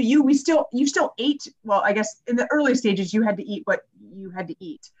do you. You still ate. Well, I guess in the early stages you had to eat what you had to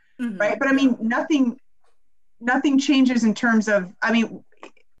eat. Mm-hmm. Right. But I mean, nothing changes in terms of, I mean,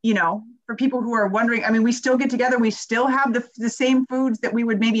 for people who are wondering, I mean, we still get together. We still have the same foods that we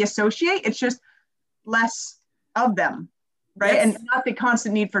would maybe associate. It's just less of them. Right. Yes. And not the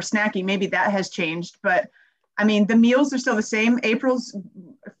constant need for snacking. Maybe that has changed, but I mean, the meals are still the same. April's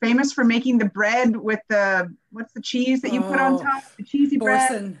famous for making the bread with what's the cheese that you put on top? The cheesy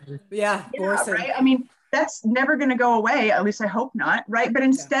Boursin. Bread. Yeah. Boursin. Right. I mean, that's never going to go away. At least I hope not. Right. But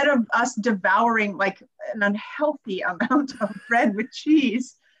instead of us devouring like an unhealthy amount of bread with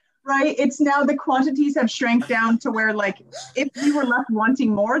cheese, right. It's now the quantities have shrank down to where like, if we were left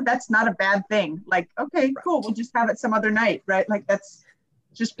wanting more, that's not a bad thing. Like, okay, cool. We'll just have it some other night. Right. Like that's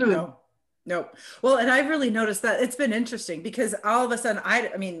just food. Nope. Well, and I've really noticed that it's been interesting because all of a sudden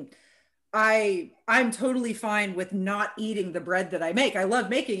I'm totally fine with not eating the bread that I make. I love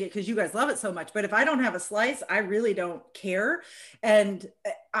making it because you guys love it so much. But if I don't have a slice, I really don't care. And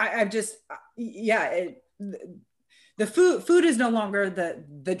I'm just, the food is no longer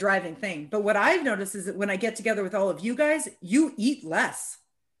the driving thing. But what I've noticed is that when I get together with all of you guys, you eat less.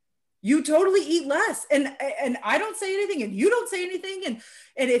 You totally eat less. And I don't say anything and you don't say anything.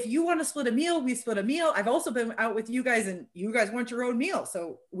 And if you want to split a meal, we split a meal. I've also been out with you guys and you guys want your own meal.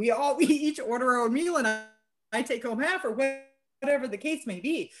 So we each order our own meal and I take home half or whatever the case may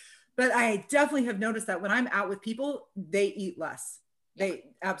be. But I definitely have noticed that when I'm out with people, they eat less. They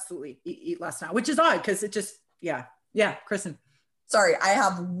absolutely eat less now, which is odd because it just, yeah, Kristen. Sorry, I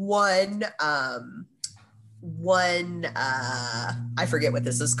have one, I forget what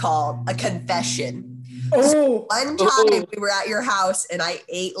this is called, a confession. So one time we were at your house and I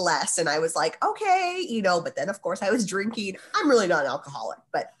ate less and I was like, okay, but then of course I was drinking. I'm really not an alcoholic,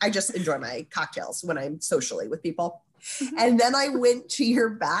 but I just enjoy my cocktails when I'm socially with people. And then I went to your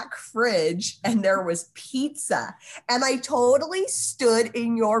back fridge and there was pizza and I totally stood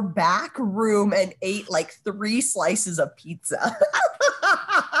in your back room and ate like 3 slices of pizza.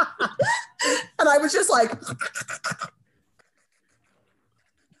 And I was just like,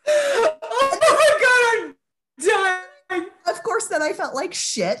 oh my God, I'm dying. Of course, then I felt like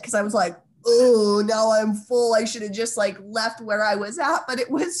shit because I was like, oh, now I'm full. I should have just like left where I was at. But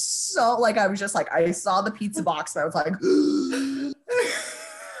it was so like, I was just like, I saw the pizza box and I was like,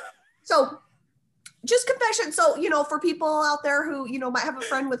 so just confession. So, for people out there who, might have a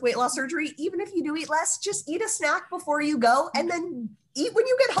friend with weight loss surgery, even if you do eat less, just eat a snack before you go and then eat when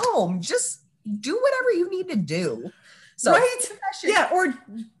you get home. Just do whatever you need to do. So, right? Yeah, or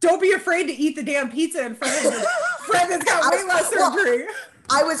don't be afraid to eat the damn pizza in front of your friend that's got weight loss surgery.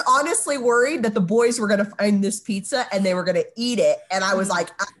 I was honestly worried that the boys were going to find this pizza and they were going to eat it. And I was like,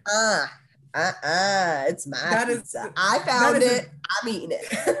 it's my pizza. I found it. I'm eating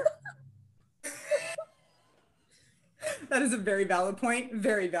it. That is a very valid point.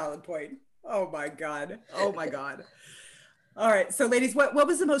 Very valid point. Oh my God. Oh my God. All right. So ladies, what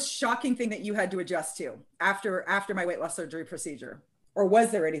was the most shocking thing that you had to adjust to after my weight loss surgery procedure? Or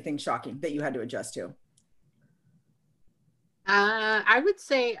was there anything shocking that you had to adjust to? I would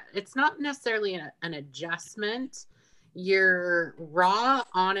say it's not necessarily an adjustment. Your raw,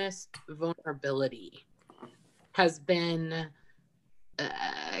 honest vulnerability has been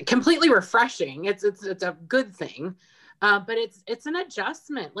completely refreshing. It's a good thing. But it's an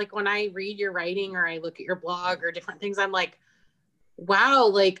adjustment. Like when I read your writing or I look at your blog or different things, I'm like, wow,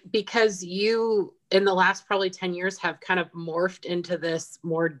 like, because you in the last probably 10 years have kind of morphed into this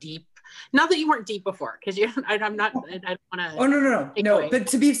more deep, not that you weren't deep before, because I don't want to. Oh, no. But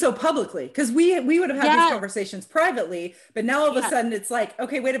to be so publicly, because we would have had these conversations privately, but now all of a sudden it's like,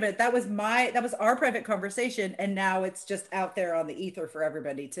 okay, wait a minute, that was our private conversation. And now it's just out there on the ether for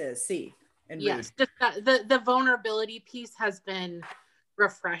everybody to see. Yes, just the vulnerability piece has been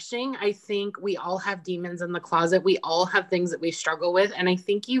refreshing. I think we all have demons in the closet. We all have things that we struggle with. And I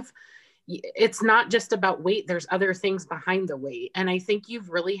think it's not just about weight. There's other things behind the weight. And I think you've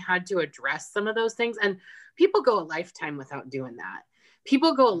really had to address some of those things. And people go a lifetime without doing that.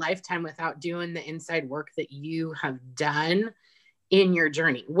 People go a lifetime without doing the inside work that you have done in your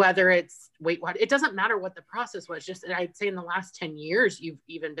journey, whether it's weight loss, it doesn't matter what the process was. Just, I'd say in the last 10 years, you've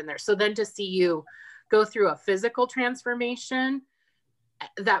even been there. So then to see you go through a physical transformation,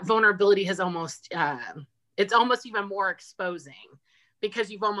 that vulnerability has almost, it's almost even more exposing,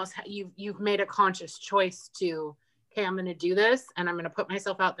 because you've made a conscious choice to, okay, I'm going to do this and I'm going to put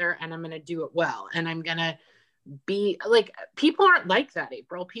myself out there and I'm going to do it well. And I'm going to be like, people aren't like that,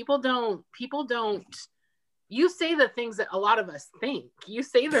 April. People don't, you say the things that a lot of us think. You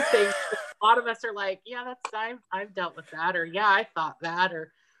say the things that a lot of us are like, yeah, I've dealt with that, or yeah, I thought that,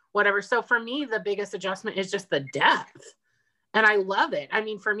 or whatever. So for me, the biggest adjustment is just the depth. And I love it. I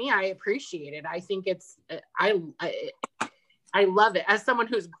mean, for me, I appreciate it. I think I love it. As someone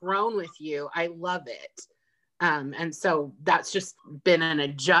who's grown with you, I love it. And so that's just been an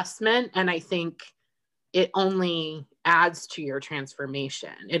adjustment. And I think it only adds to your transformation.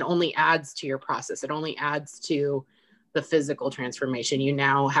 It only adds to your process. It only adds to the physical transformation. You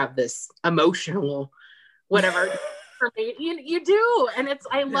now have this emotional, whatever, you do. And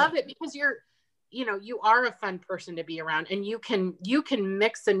I love it, because you are a fun person to be around, and you can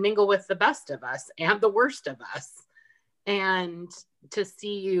mix and mingle with the best of us and the worst of us. And to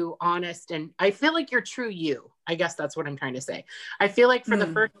see you honest, and I feel like you're true you. I guess that's what I'm trying to say. I feel like for the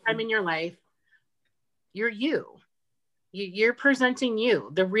first time in your life, you're you. You're presenting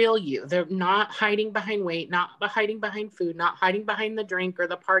you, the real you. They're not hiding behind weight, not hiding behind food, not hiding behind the drink or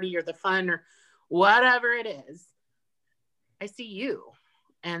the party or the fun or whatever it is. I see you.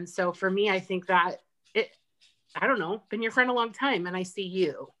 And so for me, I think that I don't know, been your friend a long time, and I see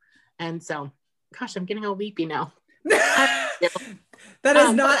you. And so, gosh, I'm getting all weepy now. That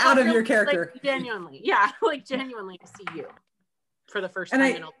is not out of your character. Like, genuinely. Yeah. Like genuinely, I see you for the first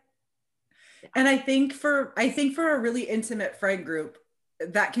time. And I think for a really intimate friend group,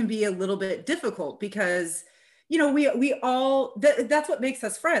 that can be a little bit difficult, because, we all, that's what makes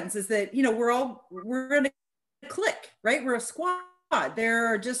us friends, is that, we're in a clique, right? We're a squad. There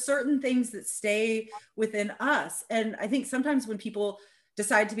are just certain things that stay within us. And I think sometimes when people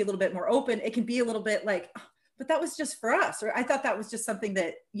decide to be a little bit more open, it can be a little bit like, oh, but that was just for us. Or I thought that was just something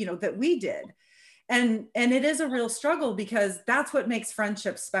that, that we did. And it is a real struggle, because that's what makes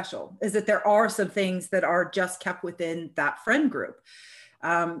friendships special, is that there are some things that are just kept within that friend group.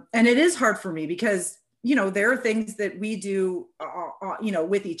 And it is hard for me, because, there are things that we do,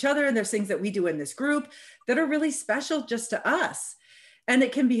 with each other. And there's things that we do in this group that are really special just to us. And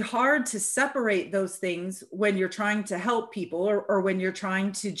it can be hard to separate those things when you're trying to help people, or when you're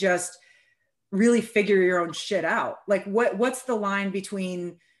trying to just really figure your own shit out. Like what's the line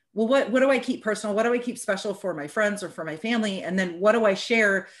between, well, what do I keep personal? What do I keep special for my friends or for my family? And then what do I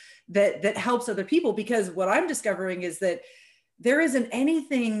share that helps other people? Because what I'm discovering is that there isn't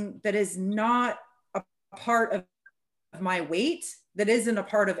anything that is not a part of my weight that isn't a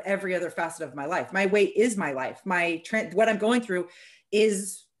part of every other facet of my life. My weight is my life. What I'm going through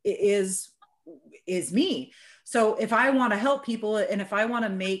is is me. So if I want to help people and if I want to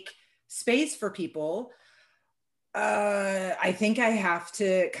make space for people, I think I have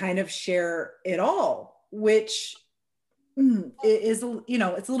to kind of share it all, which is, you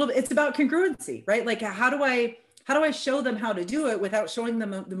know, it's a little bit, it's about congruency, right? Like, how do I show them how to do it without showing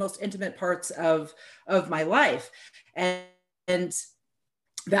them the most intimate parts of my life? And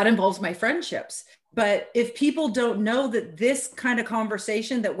that involves my friendships. But if people don't know that this kind of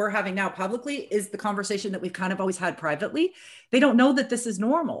conversation that we're having now publicly is the conversation that we've kind of always had privately, they don't know that this is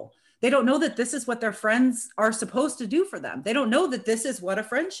normal. They don't know that this is what their friends are supposed to do for them. They don't know that this is what a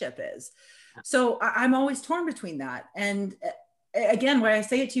friendship is. So I'm always torn between that. And again, why I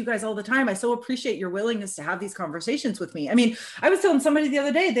say it to you guys all the time, I so appreciate your willingness to have these conversations with me. I mean, I was telling somebody the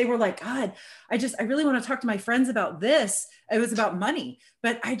other day, they were like, God, I really want to talk to my friends about this. It was about money,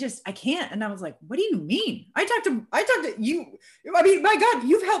 but I can't. And I was like, what do you mean? I talked to you. I mean, my God,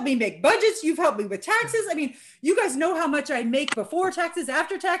 you've helped me make budgets. You've helped me with taxes. I mean, you guys know how much I make before taxes,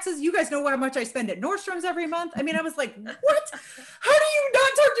 after taxes. You guys know how much I spend at Nordstrom's every month. I mean, I was like, what? How do you not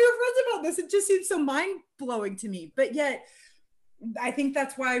talk to your friends about this? It just seems so mind blowing to me. But yet, I think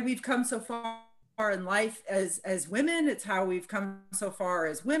that's why we've come so far in life as women. It's how we've come so far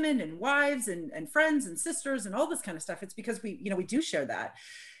as women and wives and friends and sisters and all this kind of stuff. It's because we do share that.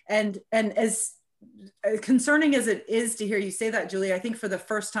 And as concerning as it is to hear you say that, Julie, I think for the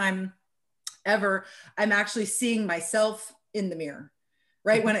first time ever, I'm actually seeing myself in the mirror,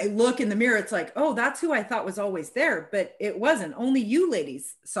 right? When I look in the mirror, it's like, oh, that's who I thought was always there, but it wasn't. Only you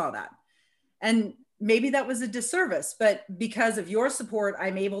ladies saw that. And maybe that was a disservice, but because of your support,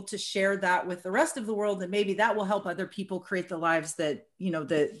 I'm able to share that with the rest of the world. And maybe that will help other people create the lives that, you know,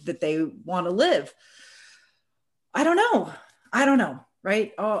 that they want to live. I don't know,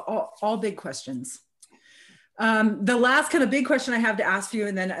 right? All big questions. The last kind of big question I have to ask you,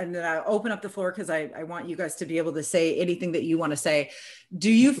 and then I'll open up the floor because I want you guys to be able to say anything that you want to say.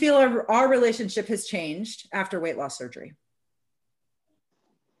 Do you feel our relationship has changed after weight loss surgery?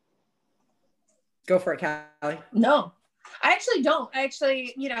 Go for it, Callie. No, I actually don't. I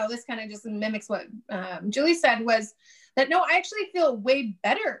actually, you know, this kind of just mimics what Julie said, was that, no, I actually feel way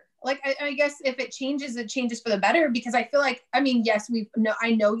better. Like, I guess if it changes for the better, because I feel like, I mean, yes,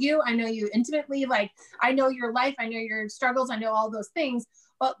 I know you intimately. Like, I know your life, I know your struggles, I know all those things.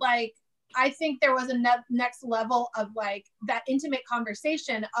 But like, I think there was a next level of like that intimate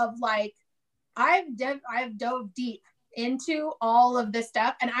conversation of like, I've dove deep into all of this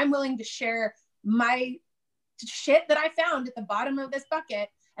stuff, and I'm willing to share my shit that I found at the bottom of this bucket,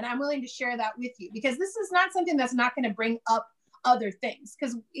 and I'm willing to share that with you, because this is not something that's not going to bring up other things,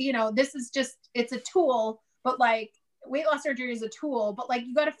 because, you know, this is just, it's a tool. But like, weight loss surgery is a tool, but like,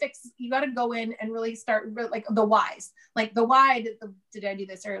 you got to go in and really start like the whys, like the why did I do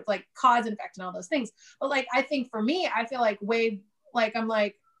this, or like cause and effect and all those things. But like, I think for me, I feel like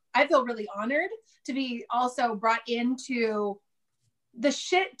I feel really honored to be also brought into the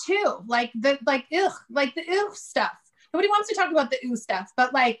shit too, like the ooh stuff. Nobody wants to talk about the ooh stuff,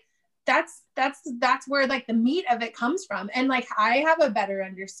 but like that's where like the meat of it comes from. And like, I have a better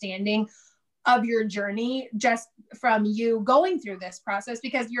understanding of your journey just from you going through this process,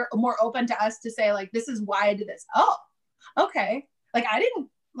 because you're more open to us to say like, this is why I did this. Oh, okay. Like, I didn't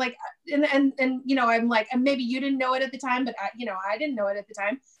like, and you know, I'm like, and maybe you didn't know it at the time, but I didn't know it at the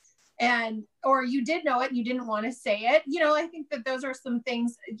time. Or you did know it and you didn't want to say it. You know, I think that those are some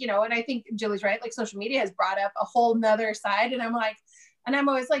things, you know, and I think Julie's right. Like, social media has brought up a whole nother side. And I'm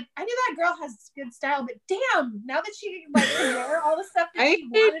always like, I knew that girl has good style, but damn, now that she like can wear all the stuff that she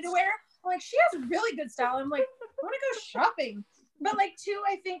wanted to wear, I'm like, she has really good style. I'm like, I want to go shopping. But like, too,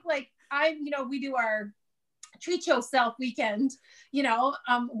 I think like we do our treat yourself weekend, you know,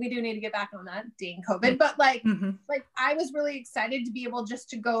 we do need to get back on that, dang COVID, but like, like I was really excited to be able just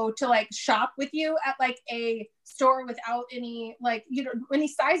to go to like shop with you at like a store without any, like, you know, any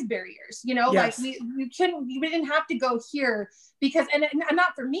size barriers, you know, yes. Like we didn't have to go here because, and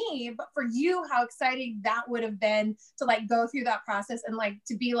not for me, but for you, how exciting that would have been to like go through that process and like,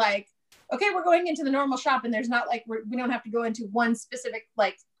 to be like, okay, we're going into the normal shop and there's not like, we don't have to go into one specific,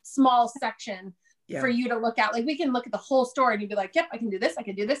 like small section. Yeah. For you to look at, like, we can look at the whole store and you'd be like, yep, I can do this. I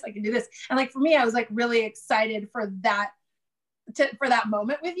can do this. I can do this. And like, for me, I was like really excited for that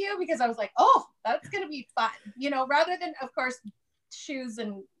moment with you, because I was like, oh, that's going to be fun, you know, rather than of course shoes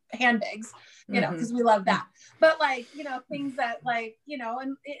and handbags, you know, because we love that. But like, you know, things that like, you know,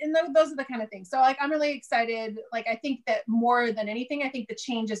 and those are the kind of things. So like, I'm really excited. Like, I think that more than anything, I think the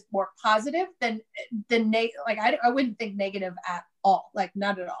change is more positive than like, I wouldn't think negative at all, like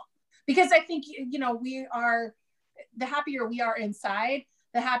not at all. Because I think, you know, the happier we are inside,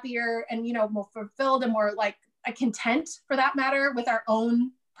 the happier and, you know, more fulfilled and more like a content for that matter with our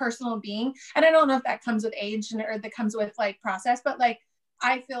own personal being. And I don't know if that comes with age or that comes with like process, but like,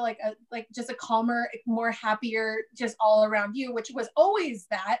 I feel like just a calmer, more happier, just all around you, which was always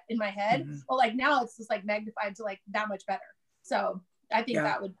that in my head. But like now it's just like magnified to like that much better. So I think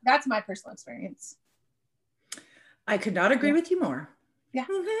that's my personal experience. I could not agree with you more. Yeah.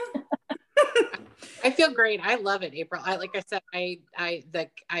 I feel great. I love it, April. Like I said,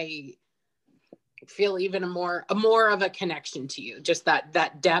 I feel even more of a connection to you, just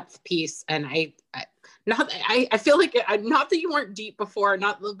that depth piece. And I feel like not that you weren't deep before,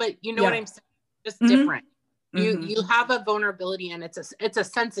 but you know what I'm saying, just different. You have a vulnerability, and it's a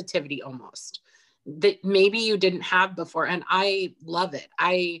sensitivity almost that maybe you didn't have before. And I love it.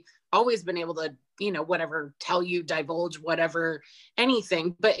 I always been able to, you know, whatever, tell you, divulge, whatever,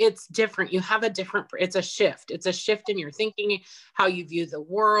 anything, but it's different. You have it's a shift in your thinking, how you view the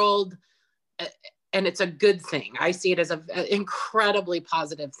world. And it's a good thing. I see it as an incredibly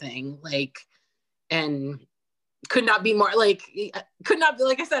positive thing. Like, and could not be more like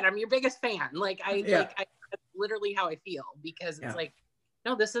I said, I'm your biggest fan. Like that's literally how I feel, because it's like,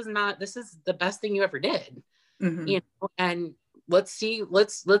 no, this is the best thing you ever did. You know, and let's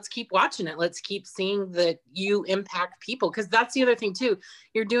keep watching it. Let's keep seeing that you impact people. Cause that's the other thing too.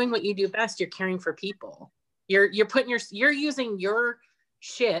 You're doing what you do best. You're caring for people. You're using your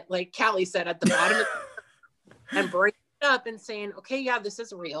shit, like Callie said, at the bottom of and breaking it up and saying, okay, yeah, this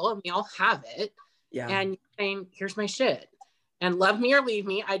is real and we all have it. Yeah. And saying, here's my shit. And love me or leave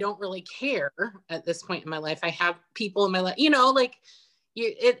me. I don't really care at this point in my life. I have people in my life, you know, like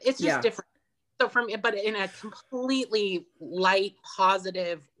it's just different. So but in a completely light,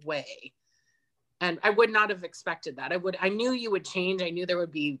 positive way. And I would not have expected that. I knew you would change. I knew there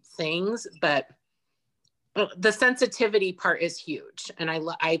would be things, but the sensitivity part is huge. And I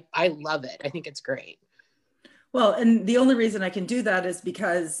love it. I think it's great. Well, and the only reason I can do that is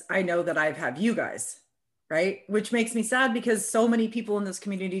because I know that I have you guys, right? Which makes me sad because so many people in this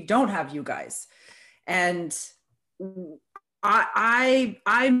community don't have you guys. And I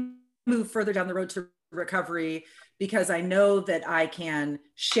move further down the road to recovery because I know that I can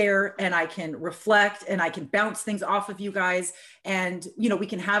share and I can reflect and I can bounce things off of you guys. And, you know, we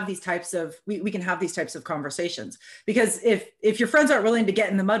can have these types of, we can have these types of conversations, because if your friends aren't willing to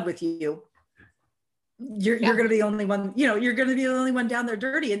get in the mud with you, you're going to be the only one, you know, you're going to be the only one down there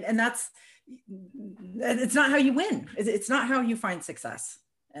dirty. And it's not how you win. It's not how you find success.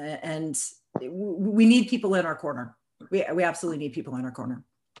 And we need people in our corner. We absolutely need people in our corner.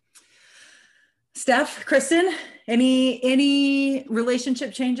 Steph, Kristen, any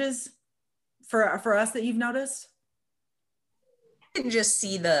relationship changes for us that you've noticed? You can just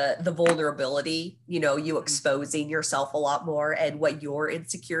see the vulnerability, you know, you exposing yourself a lot more and what your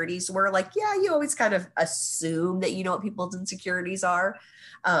insecurities were. Like, yeah, you always kind of assume that you know what people's insecurities are.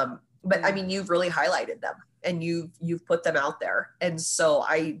 But I mean, you've really highlighted them and you've put them out there. And so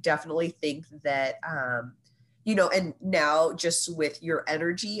I definitely think that, you know, and now just with your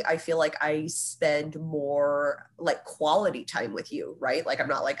energy, I feel like I spend more like quality time with you, right? Like, I'm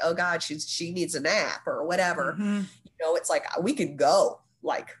not like, oh God, she needs a nap or whatever. You know, it's like, we could go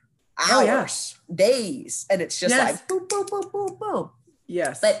like hours, days. And it's just like, boom, boom, boom, boom, boom.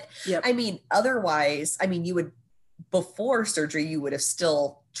 Yes. But I mean, otherwise, I mean, you would, before surgery, you would have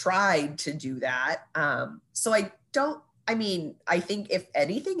still tried to do that. So I mean, I think if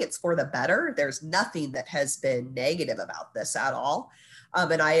anything, it's for the better. There's nothing that has been negative about this at all.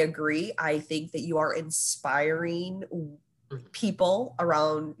 And I agree. I think that you are inspiring people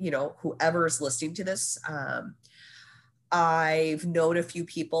around, you know, whoever's listening to this. I've known a few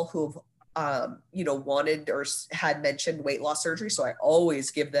people who've, you know, wanted or had mentioned weight loss surgery. So I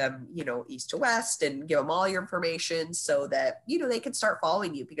always give them, you know, east to west and give them all your information so that, you know, they can start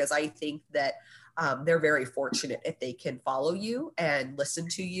following you, because I think that they're very fortunate if they can follow you and listen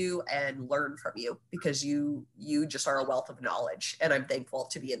to you and learn from you, because you just are a wealth of knowledge. And I'm thankful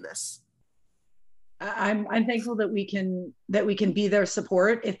to be in this. I'm thankful that we can be their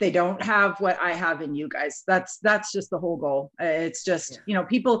support if they don't have what I have in you guys. That's just the whole goal. It's just, you know,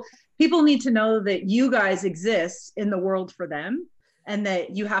 people need to know that you guys exist in the world for them, and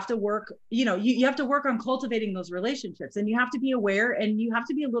that you have to work, you know, you have to work on cultivating those relationships, and you have to be aware and you have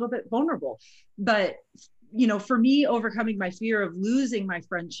to be a little bit vulnerable. But, you know, for me, overcoming my fear of losing my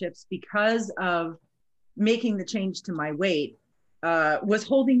friendships because of making the change to my weight was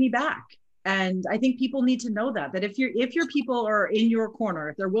holding me back. And I think people need to know that if your people are in your corner,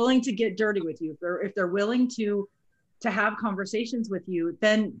 if they're willing to get dirty with you, if they're willing to have conversations with you,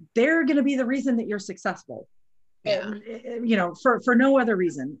 then they're going to be the reason that you're successful. Yeah. you know, for no other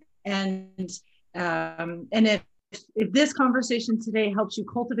reason. And if this conversation today helps you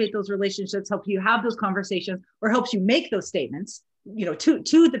cultivate those relationships, help you have those conversations, or helps you make those statements, you know,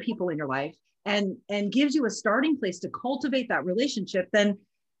 to the people in your life, and gives you a starting place to cultivate that relationship, then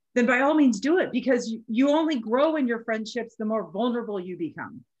by all means do it, because you only grow in your friendships the more vulnerable you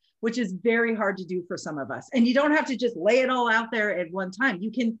become, which is very hard to do for some of us. And you don't have to just lay it all out there at one time.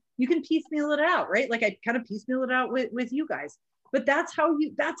 You can piecemeal it out, right? Like I kind of piecemeal it out with you guys. But that's how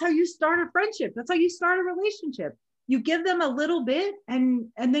you start a friendship. That's how you start a relationship. You give them a little bit, and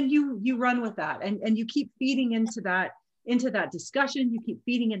then you run with that, and you keep feeding into that discussion. You keep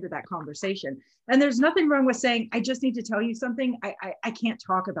feeding into that conversation. And there's nothing wrong with saying, I just need to tell you something. I can't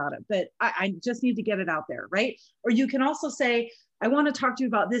talk about it, but I just need to get it out there, right? Or you can also say, I want to talk to you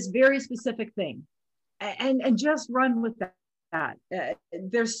about this very specific thing, and just run with that.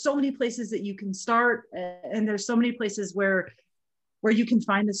 There's so many places that you can start, and there's so many places where you can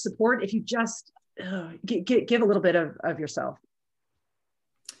find the support if you just give a little bit of yourself.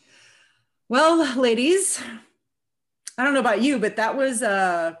 Well, ladies, I don't know about you, but that was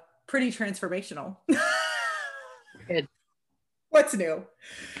pretty transformational. Good. What's new?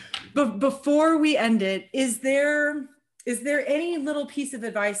 But before we end it, is there any little piece of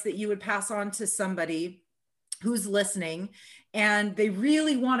advice that you would pass on to somebody who's listening and they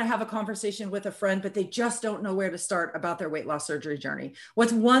really want to have a conversation with a friend, but they just don't know where to start about their weight loss surgery journey?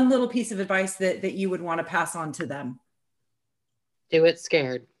 What's one little piece of advice that you would want to pass on to them? Do it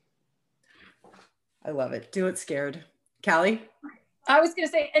scared. I love it. Do it scared. Callie? I was going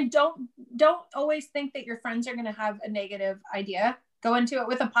to say, and don't always think that your friends are going to have a negative idea. Go into it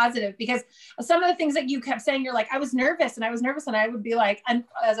with a positive, because some of the things that you kept saying, you're like, I was nervous. And I would be like, and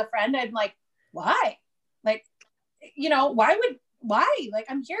as a friend, I'm like, why? Like, you know, why? Like,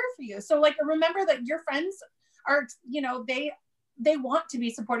 I'm here for you. So like, remember that your friends are, you know, they want to be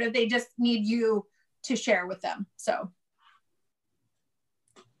supportive. They just need you to share with them. So.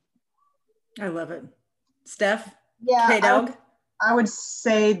 I love it. Steph? Yeah. K-Dog? I would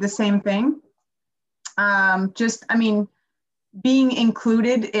say the same thing. Being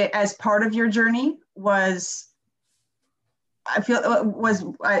included as part of your journey was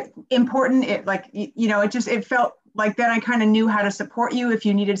important. It felt like then I kind of knew how to support you if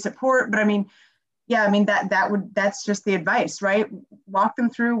you needed support. But that's just the advice, right? Walk them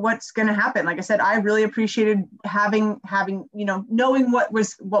through what's going to happen. Like I said, I really appreciated having, knowing what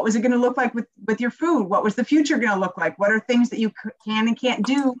was it going to look like with your food? What was the future going to look like? What are things that you can and can't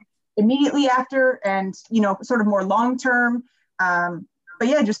do immediately after, and, sort of more long-term. But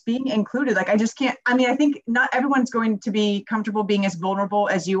yeah, just being included. Like, I think not everyone's going to be comfortable being as vulnerable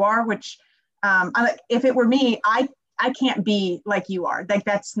as you are, which if it were me, I can't be like you are. Like,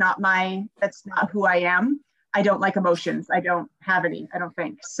 that's not who I am. I don't like emotions. I don't have any, I don't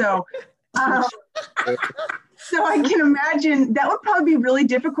think. So, so I can imagine that would probably be really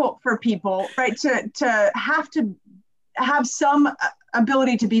difficult for people, right? To have some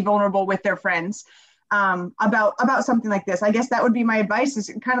ability to be vulnerable with their friends about something like this. I guess that would be my advice, is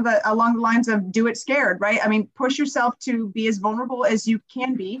kind of along the lines of do it scared, right? I mean, push yourself to be as vulnerable as you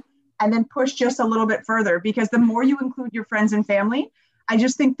can be, and then push just a little bit further, because the more you include your friends and family, I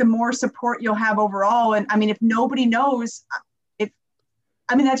just think the more support you'll have overall. And I mean, if nobody knows,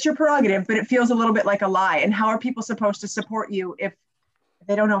 that's your prerogative, but it feels a little bit like a lie. And how are people supposed to support you if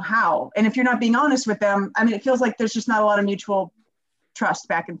they don't know how? And if you're not being honest with them, it feels like there's just not a lot of mutual trust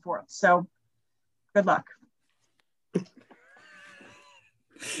back and forth. So good luck.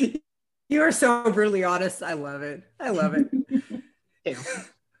 You are so brutally honest. I love it. Yeah.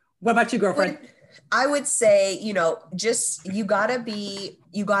 What about you, girlfriend? I would say, just, you gotta be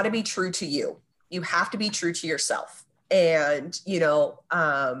true to you. You have to be true to yourself. And,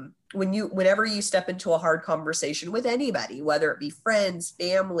 whenever you step into a hard conversation with anybody, whether it be friends,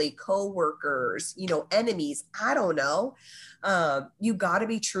 family, coworkers, enemies, I don't know, you gotta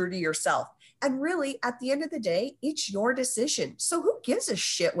be true to yourself. And really, at the end of the day, it's your decision. So who gives a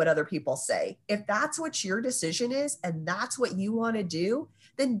shit what other people say? If that's what your decision is and that's what you want to do,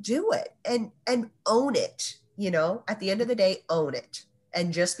 then do it and own it. At the end of the day, own it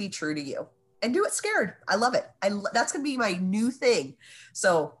and just be true to you and do it scared. I love it. That's going to be my new thing.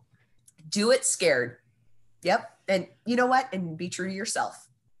 So do it scared. Yep. And you know what? And be true to yourself.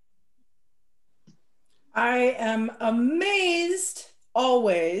 I am amazed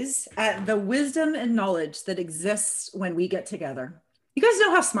always at the wisdom and knowledge that exists when we get together. You guys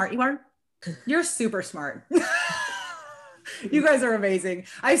know how smart you are? You're super smart. You guys are amazing.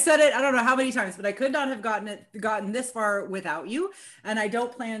 I've said it, I don't know how many times, but I could not have gotten this far without you. And I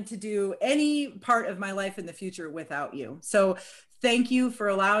don't plan to do any part of my life in the future without you. So thank you for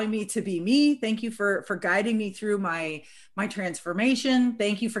allowing me to be me. Thank you for guiding me through my transformation.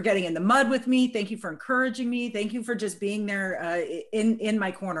 Thank you for getting in the mud with me. Thank you for encouraging me. Thank you for just being there in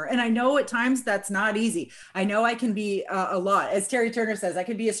my corner. And I know at times that's not easy. I know I can be a lot. As Terry Turner says, I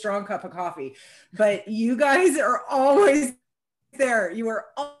can be a strong cup of coffee, but you guys are always there. You are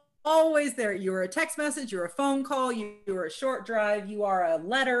always there. You are a text message, you're a phone call, you are a short drive, you are a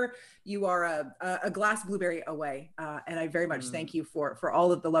letter, you are a glass blueberry away. And I very much thank you for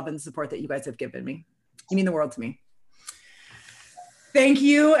all of the love and support that you guys have given me. You mean the world to me. Thank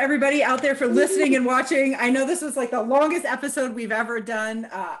you, everybody out there, for listening and watching. I know this was like the longest episode we've ever done.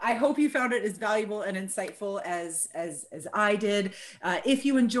 I hope you found it as valuable and insightful as I did. If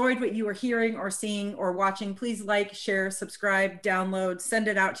you enjoyed what you were hearing or seeing or watching, please like, share, subscribe, download, send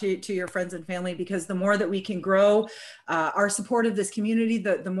it out to your friends and family, because the more that we can grow our support of this community,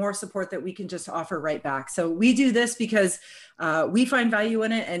 the more support that we can just offer right back. So we do this because we find value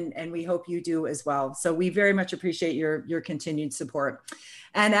in it, and we hope you do as well. So we very much appreciate your continued support.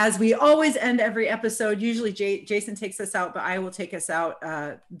 And as we always end every episode, usually Jason takes us out, but I will take us out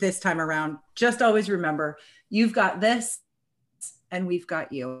this time around. Just always remember, you've got this and we've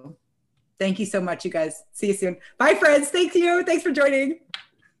got you. Thank you so much, you guys. See you soon. Bye, friends. Thank you. Thanks for joining.